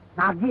healthy,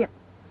 now get.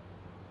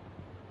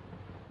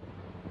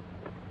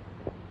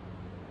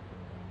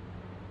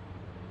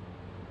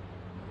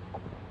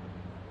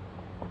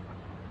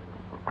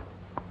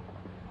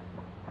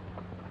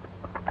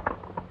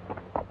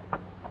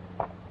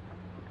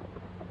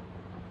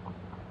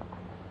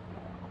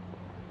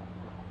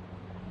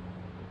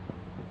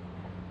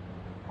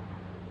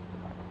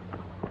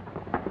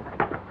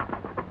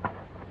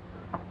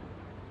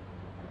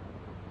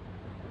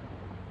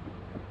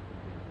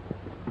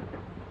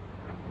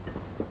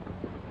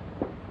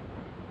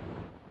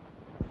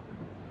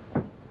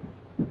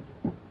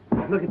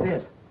 Look at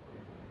this.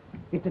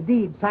 It's a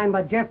deed signed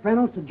by Jeff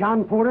Reynolds to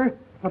John Porter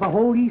for the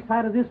whole east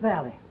side of this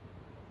valley.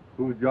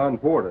 Who's John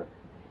Porter?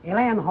 A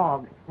land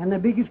hog and the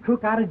biggest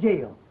crook out of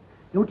jail.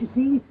 Don't you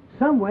see?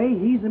 Some way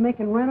he's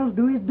making Reynolds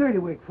do his dirty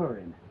work for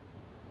him.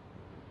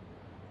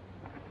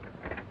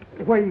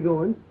 Where are you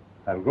going?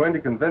 I'm going to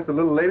convince the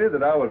little lady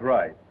that I was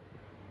right.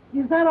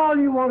 Is that all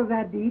you want of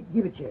that deed?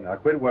 Give it here. Now,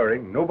 quit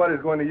worrying.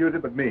 Nobody's going to use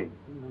it but me.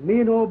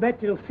 Me and old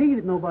Betsy will see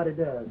that nobody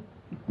does.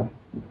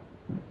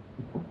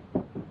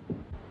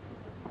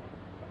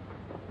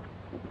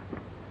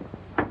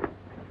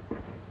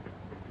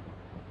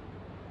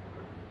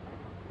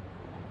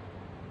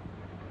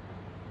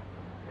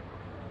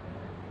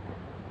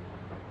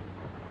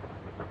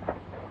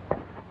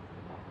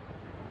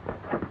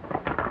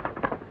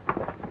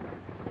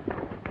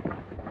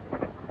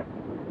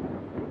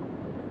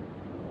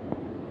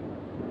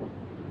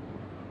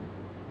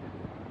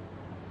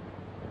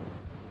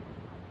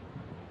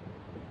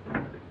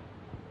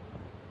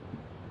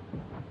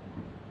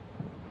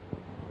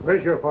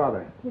 Where's your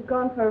father? He's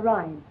gone for a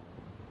ride.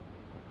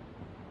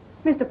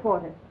 Mr.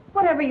 Porter,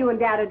 whatever you and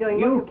Dad are doing...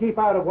 You keep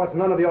out of what's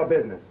none of your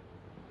business.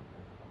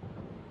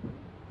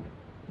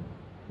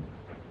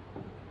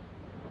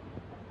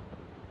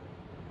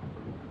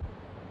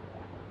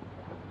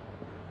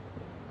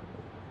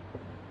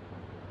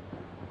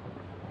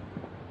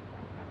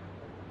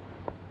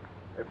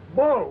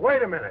 Bull,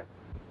 wait a minute.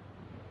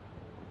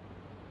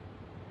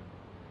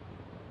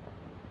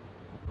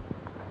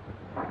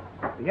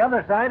 The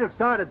other side have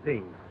started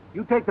things.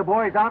 You take the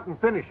boys out and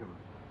finish them.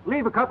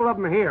 Leave a couple of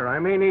them here. I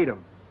may need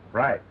them.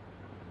 Right.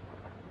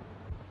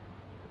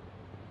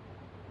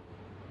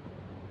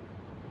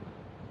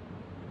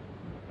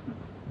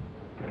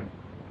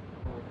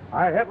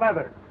 I hit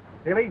leather.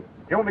 Tilly,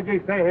 you and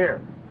McGee stay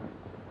here.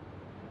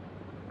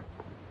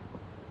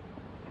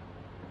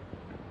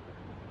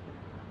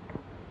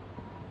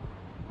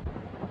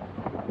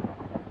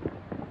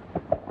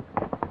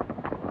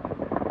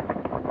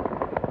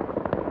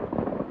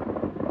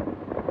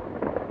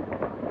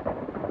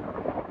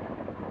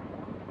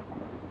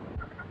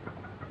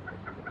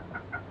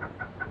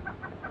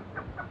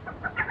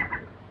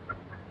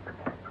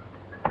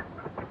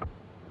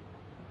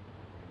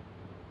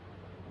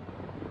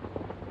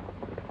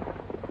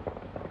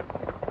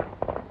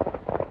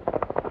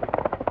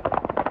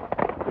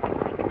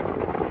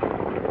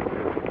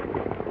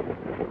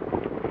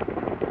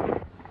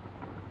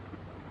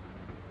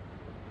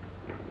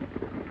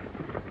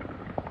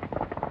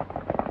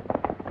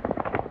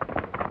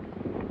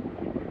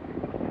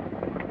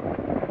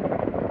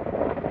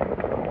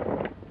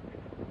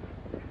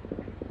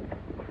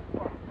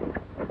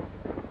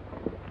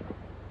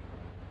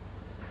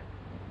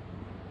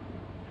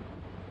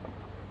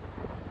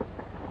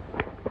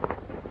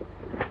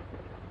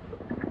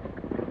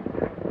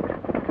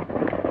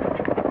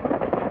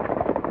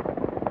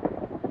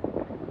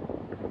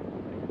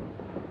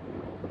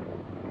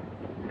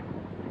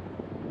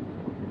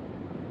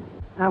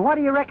 Now, what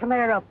do you reckon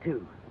they're up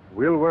to?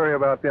 We'll worry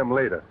about them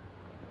later.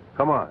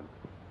 Come on.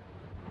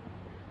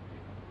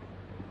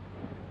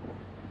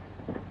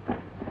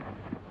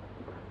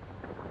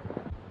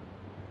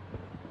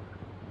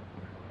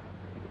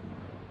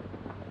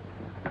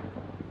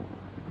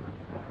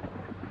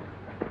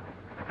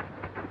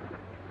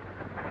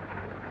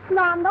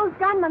 Mom, those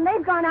gunmen,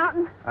 they've gone out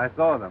and... I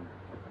saw them.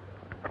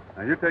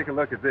 Now, you take a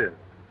look at this.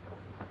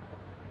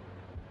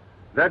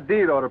 That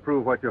deed ought to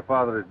prove what your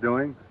father is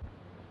doing.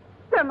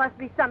 There must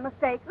be some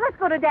mistake. Let's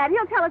go to Dad.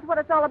 He'll tell us what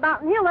it's all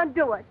about, and he'll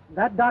undo it.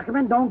 That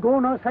document don't go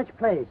no such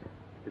place.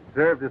 It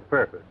served its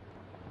purpose.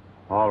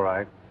 All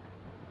right.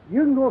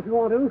 You can go if you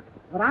want to,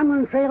 but I'm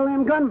going to trail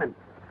them gunmen.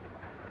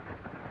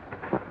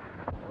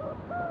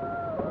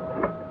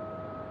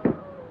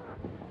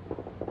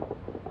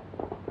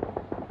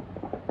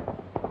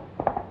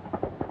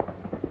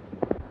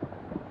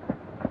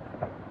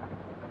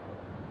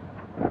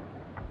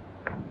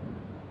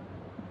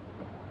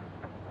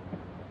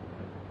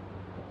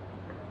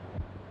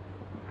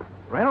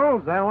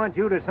 Reynolds, I want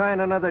you to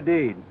sign another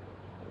deed.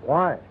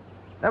 Why?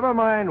 Never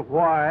mind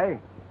why.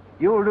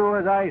 You'll do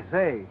as I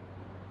say.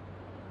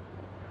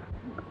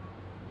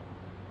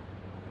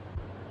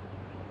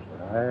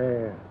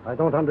 I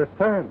don't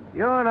understand.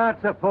 You're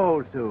not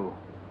supposed to.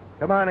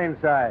 Come on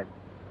inside.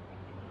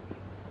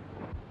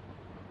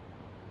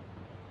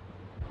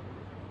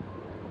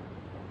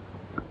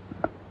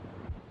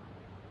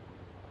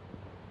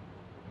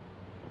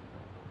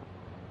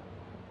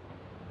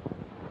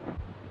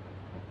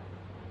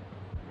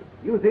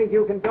 You think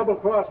you can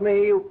double-cross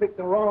me? You picked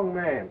the wrong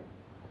man.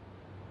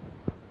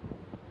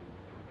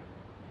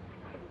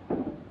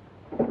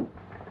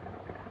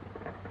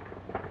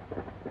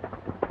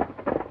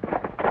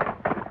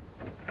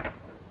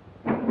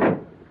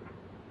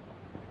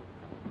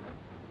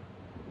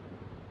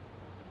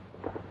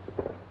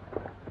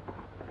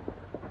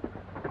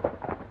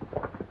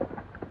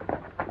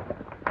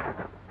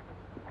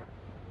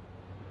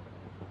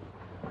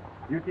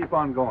 You keep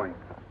on going.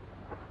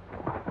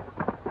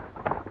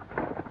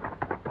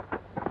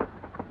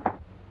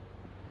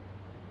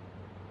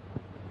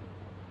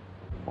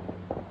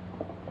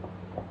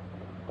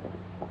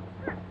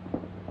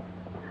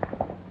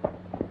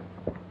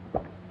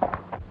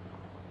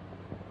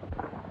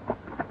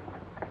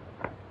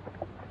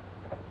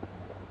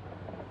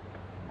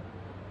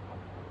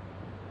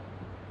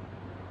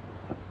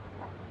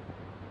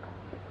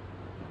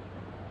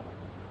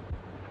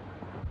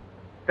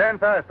 Stand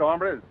fast,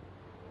 hombres.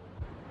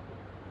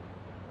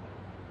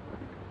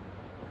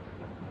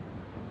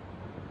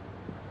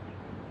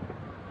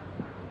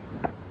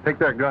 Take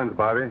their guns,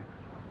 Bobby.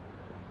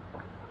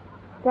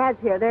 Dad's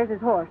here. There's his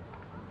horse.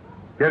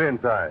 Get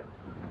inside.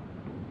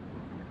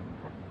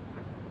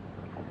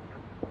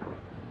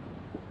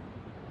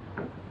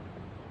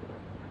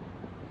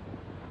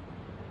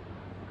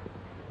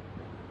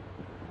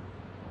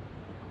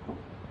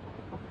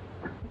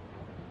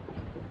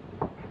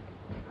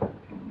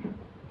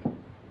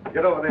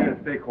 Get over there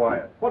and stay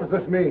quiet. What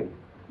does this mean?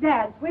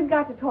 Dad, we've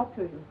got to talk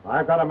to you.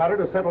 I've got a matter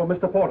to settle with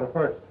Mr. Porter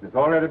first. It's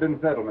already been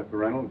settled, Mr.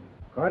 Reynolds.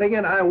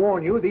 Cardigan, I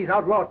warn you, these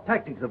outlaw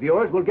tactics of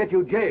yours will get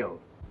you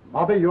jailed.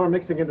 Bobby, you're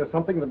mixing into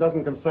something that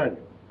doesn't concern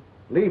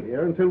you. Leave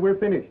here until we're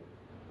finished.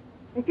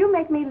 If you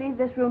make me leave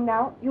this room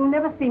now, you'll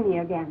never see me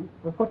again.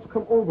 Well, what's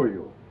come over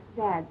you?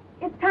 Dad,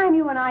 it's time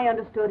you and I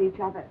understood each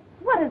other.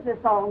 What does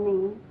this all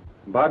mean?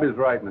 Bobby's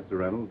right, Mr.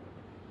 Reynolds.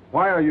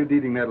 Why are you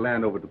deeding that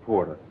land over to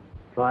Porter?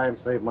 Try and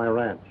save my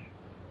ranch.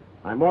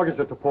 I mortgaged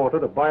it to Porter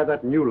to buy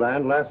that new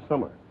land last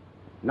summer.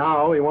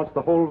 Now he wants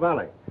the whole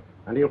valley,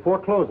 and he'll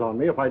foreclose on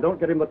me if I don't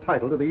get him the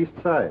title to the east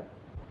side.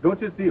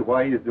 Don't you see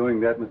why he's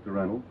doing that, Mr.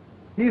 Reynolds?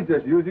 He's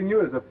just using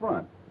you as a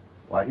front.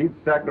 Why, he'd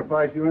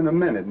sacrifice you in a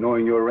minute,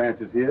 knowing your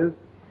ranch is his.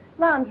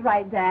 Lon's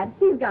right, Dad.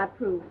 He's got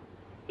proof.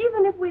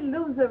 Even if we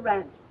lose the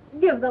ranch,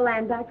 give the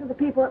land back to the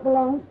people it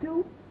belongs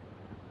to.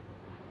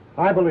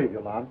 I believe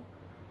you, Lon.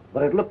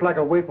 But it looked like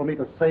a way for me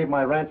to save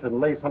my ranch and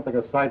lay something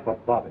aside for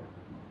Bobby.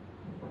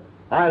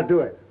 I'll do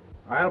it.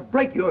 I'll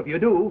break you if you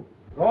do.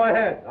 Go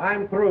ahead.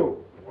 I'm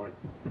through.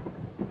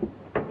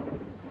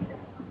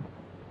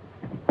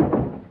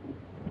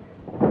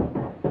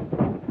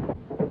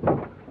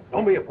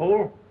 Don't be a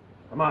fool.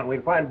 Come on,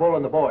 we'll find Bull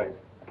and the boys.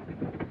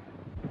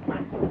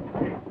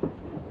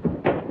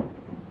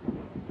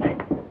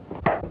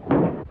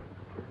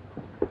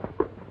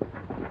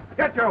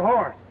 Get your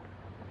horse.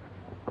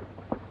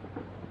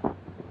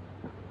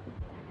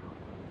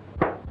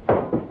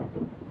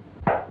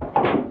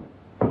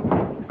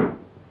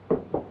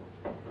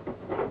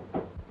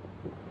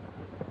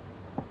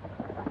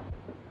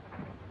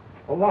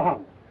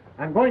 Lon,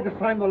 I'm going to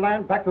sign the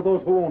land back to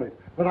those who own it,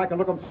 then I can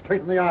look them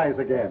straight in the eyes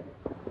again.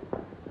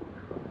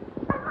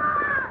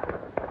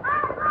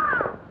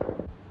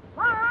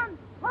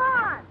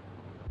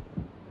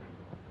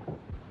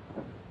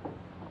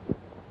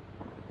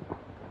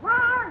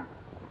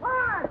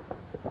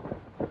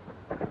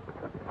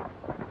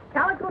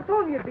 Calico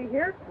told me you'd be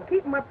here. I'm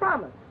keeping my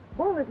promise.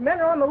 Bull and his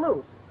men are on the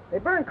loose. They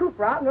burned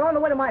Cooper out and they're on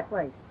the way to my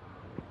place.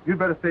 You'd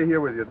better stay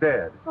here with your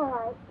dad. All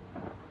right.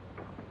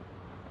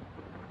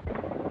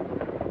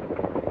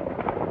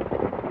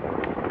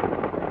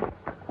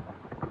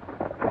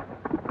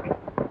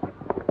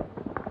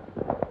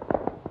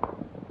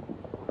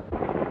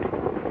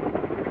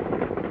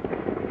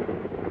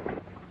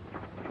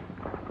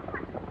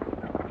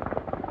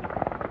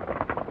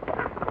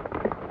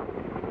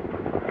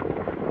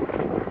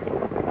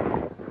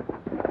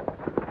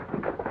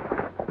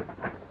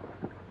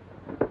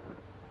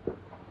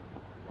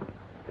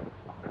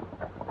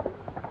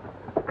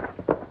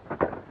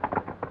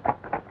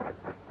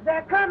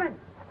 They're coming.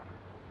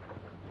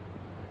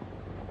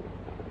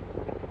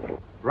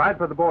 Ride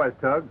for the boys,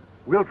 Tug.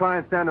 We'll try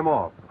and stand them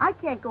off. I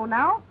can't go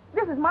now.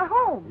 This is my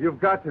home. You've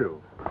got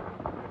to.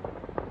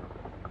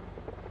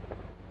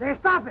 They're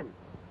stopping.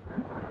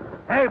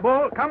 Hey,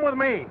 Bull, come with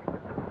me.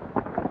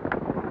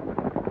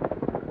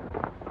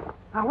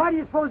 Now, why do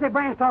you suppose they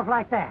branched off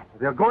like that?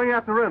 They're going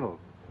after Reynolds.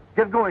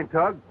 Get going,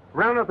 Tug.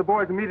 Round up the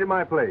boys and meet at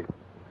my place.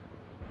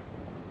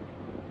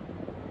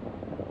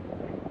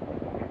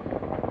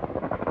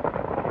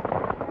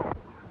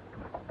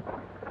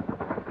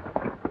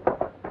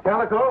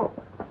 Calico,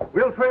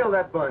 we'll trail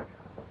that bunch.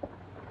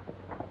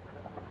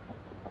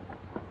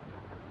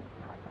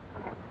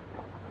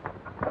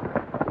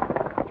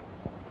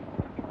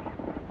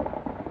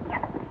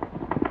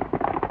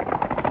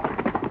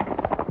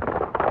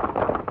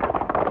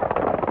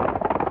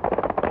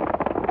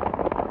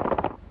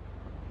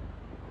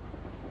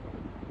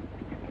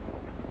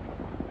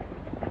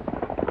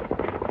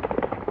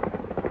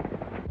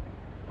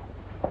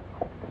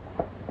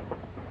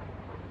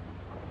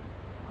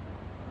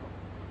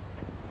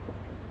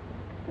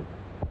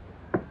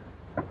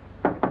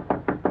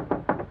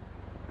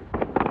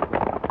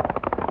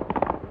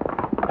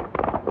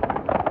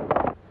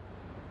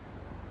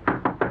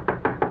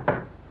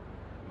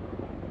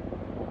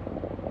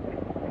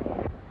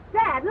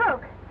 Dad,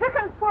 look. Here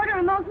comes Porter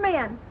and those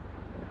men.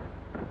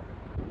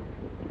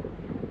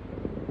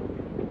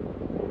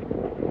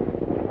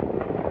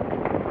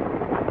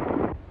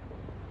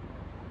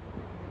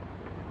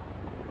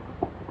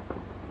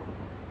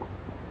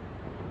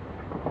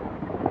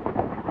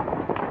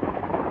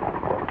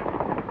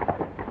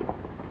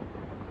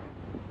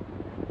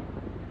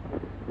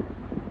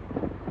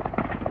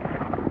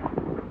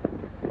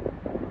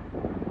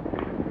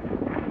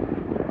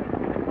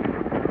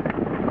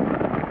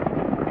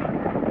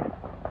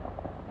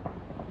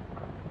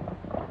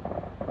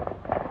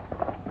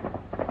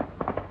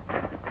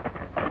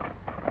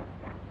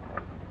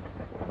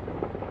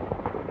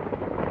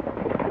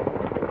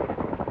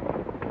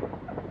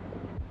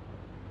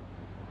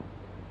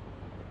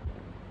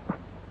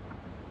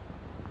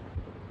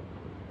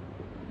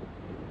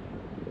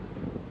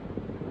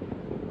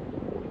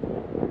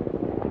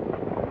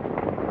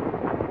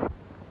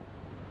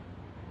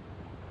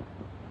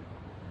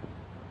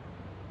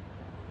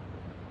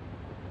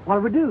 What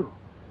do we do?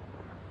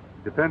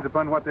 Depends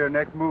upon what their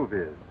next move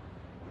is.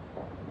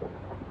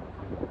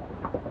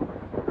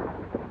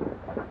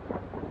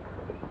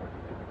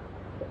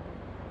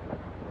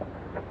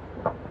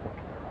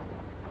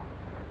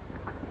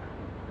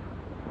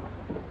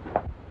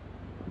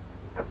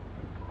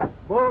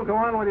 Bull, go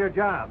on with your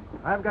job.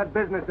 I've got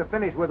business to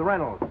finish with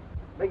Reynolds.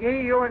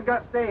 McGee, you and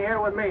Gus stay here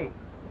with me.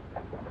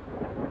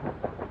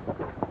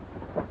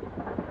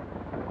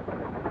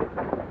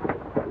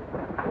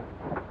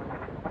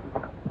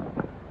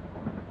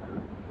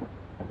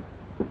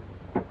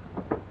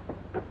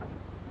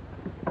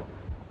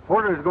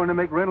 Porter's going to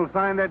make Reynolds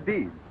sign that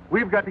deed.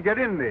 We've got to get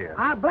in there.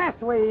 I'll blast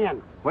the way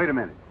in. Wait a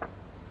minute.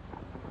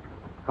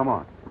 Come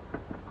on.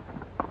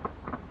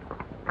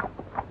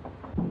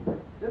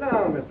 Sit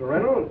down, Mr.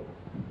 Reynolds.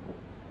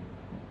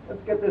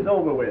 Let's get this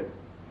over with.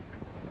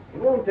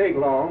 It won't take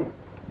long.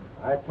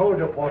 I told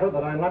you, Porter,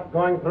 that I'm not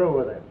going through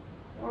with it.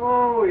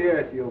 Oh,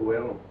 yes, you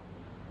will.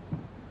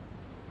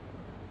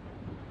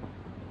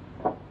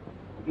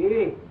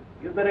 McGee,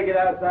 you better get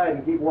outside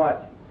and keep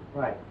watch.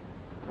 Right.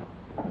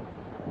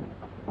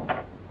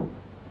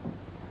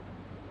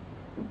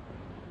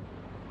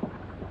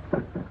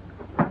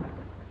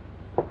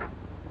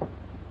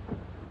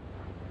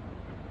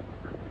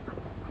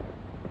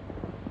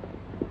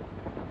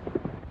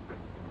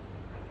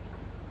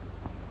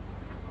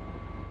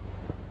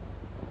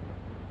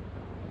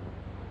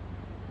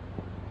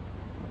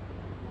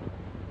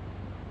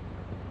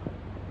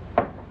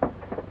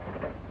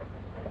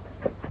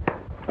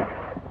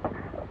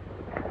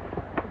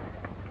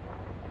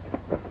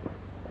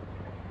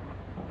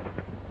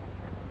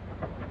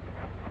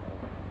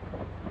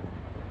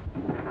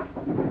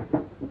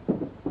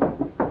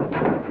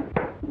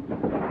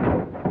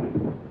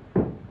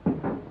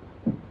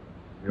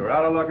 You're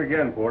out of luck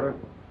again, Porter.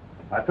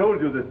 I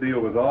told you this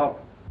deal was off.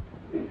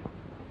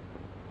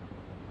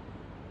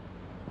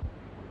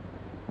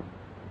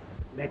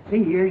 Let's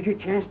see, here's your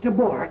chance to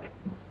bark.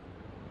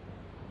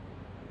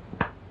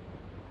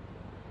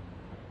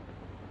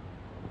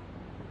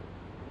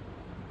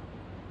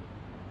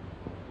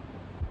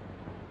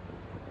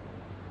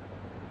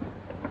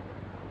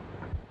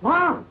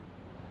 Mom!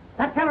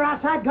 That feller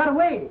outside got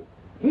away.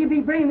 He'll be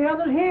bringing the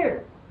others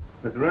here.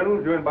 Mr.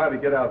 Reynolds, you and Bobby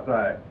get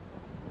outside.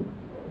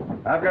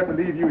 I've got to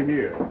leave you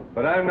here,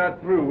 but I'm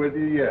not through with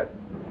you yet.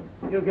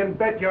 You can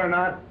bet you're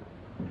not.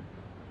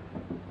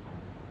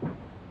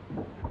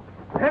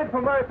 Head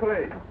for my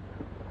place.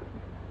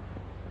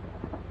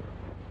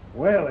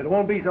 Well, it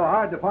won't be so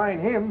hard to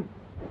find him.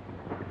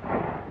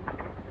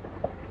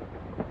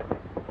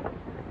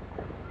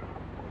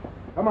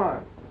 Come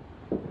on.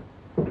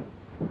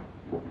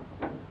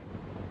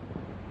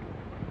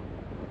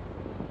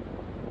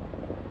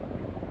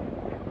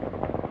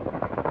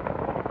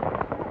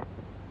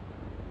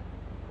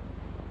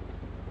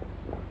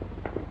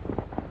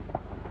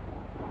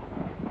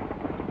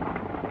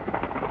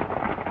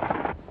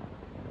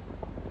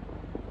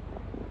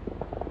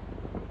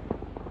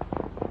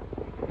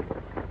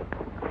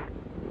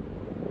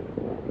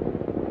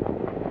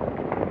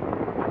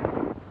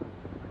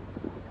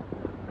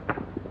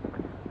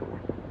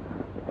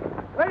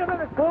 Wait a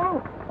minute,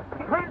 fool!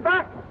 Turn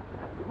back!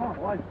 Come on,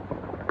 boys.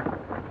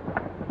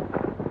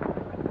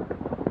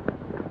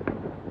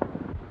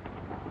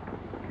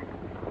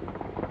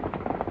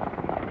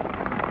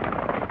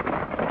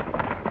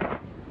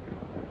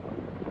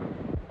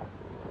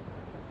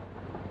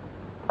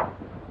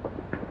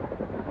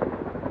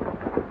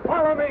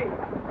 Follow me.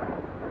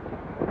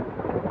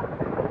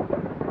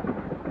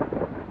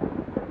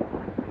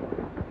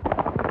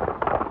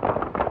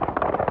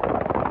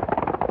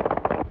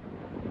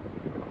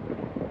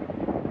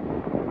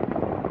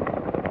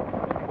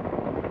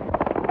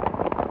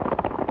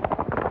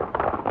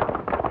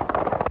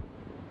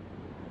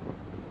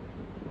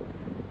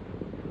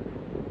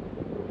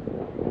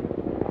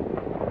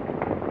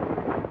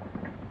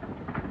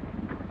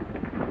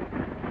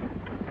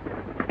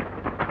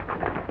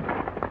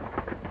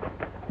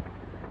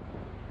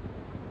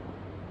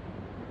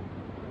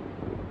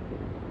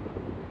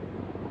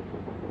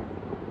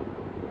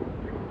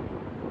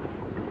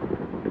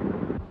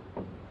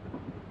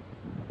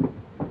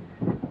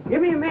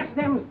 Give me a mess of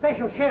them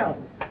special shells.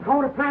 I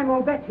want to prime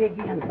old Betsy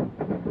again.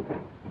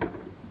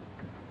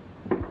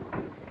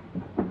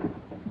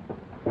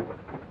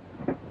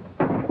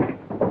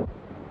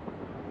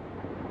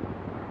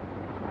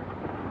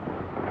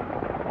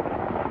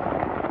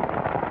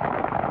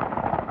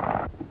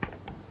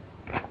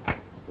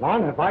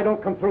 Lon, if I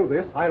don't come through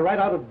this, I'll write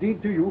out a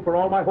deed to you for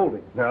all my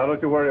holdings. Now,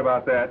 don't you worry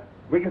about that.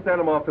 We can send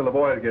them off till the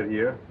boys get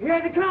here.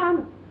 Here they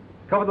come.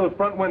 Cover those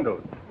front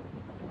windows.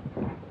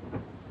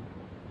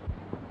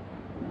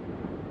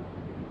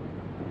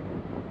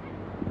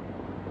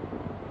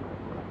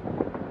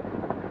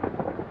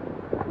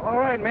 All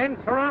right, men,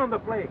 surround the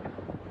place.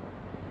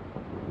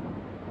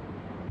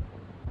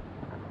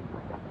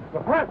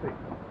 McCarthy!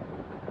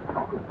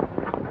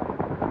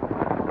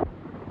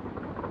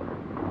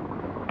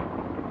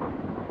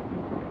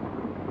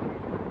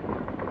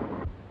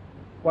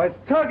 Why, it's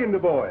tugging the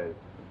boys.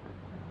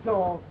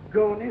 Doggone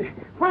Doggone it.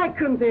 Why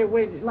couldn't they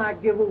wait until I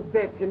give old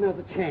Betsy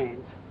another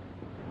chance?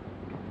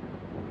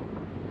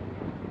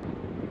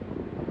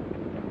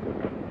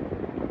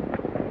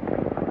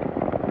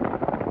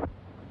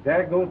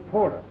 There goes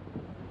Porter.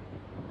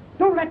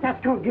 Don't let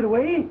that skunk get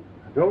away.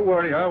 Don't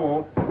worry, I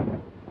won't.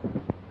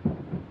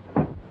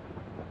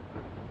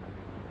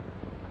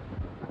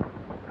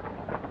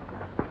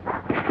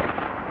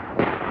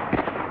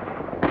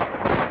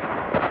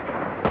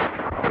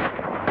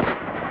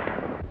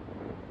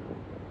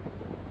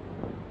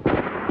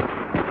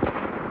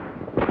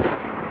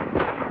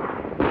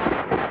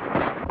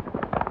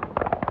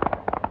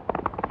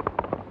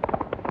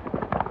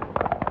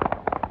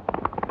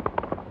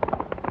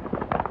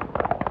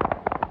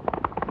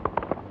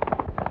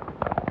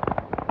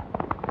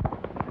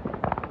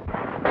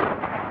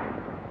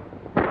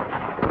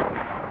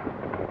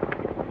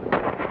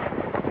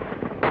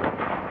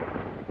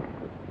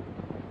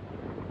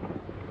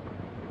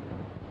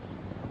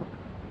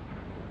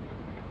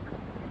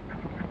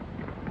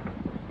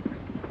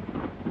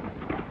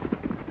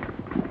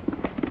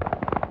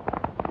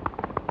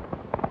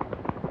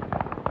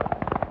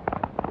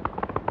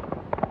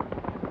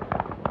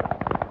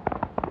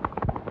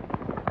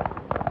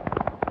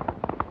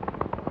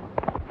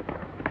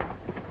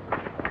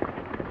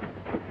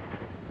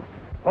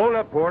 Hold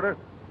up, Porter.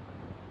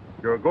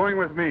 You're going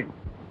with me.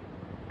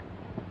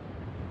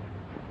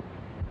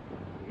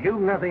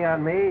 You've nothing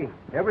on me.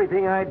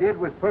 Everything I did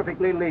was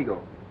perfectly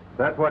legal.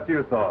 That's what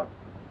you thought.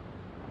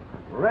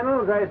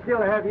 Reynolds, I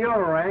still have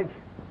your ranch.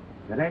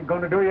 It ain't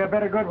going to do you a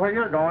bit of good where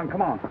you're going.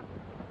 Come on.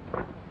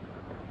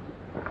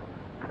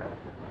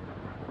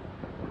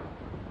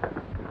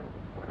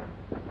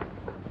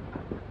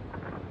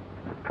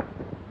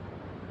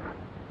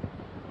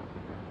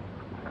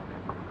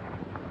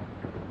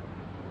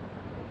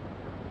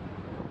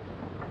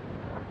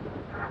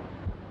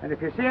 And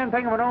if you see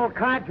anything of an old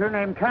codger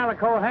named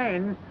Calico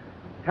Haynes,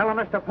 tell him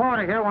Mr.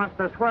 Porter here wants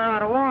to swear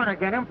out a warrant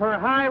against him for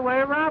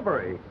highway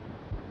robbery.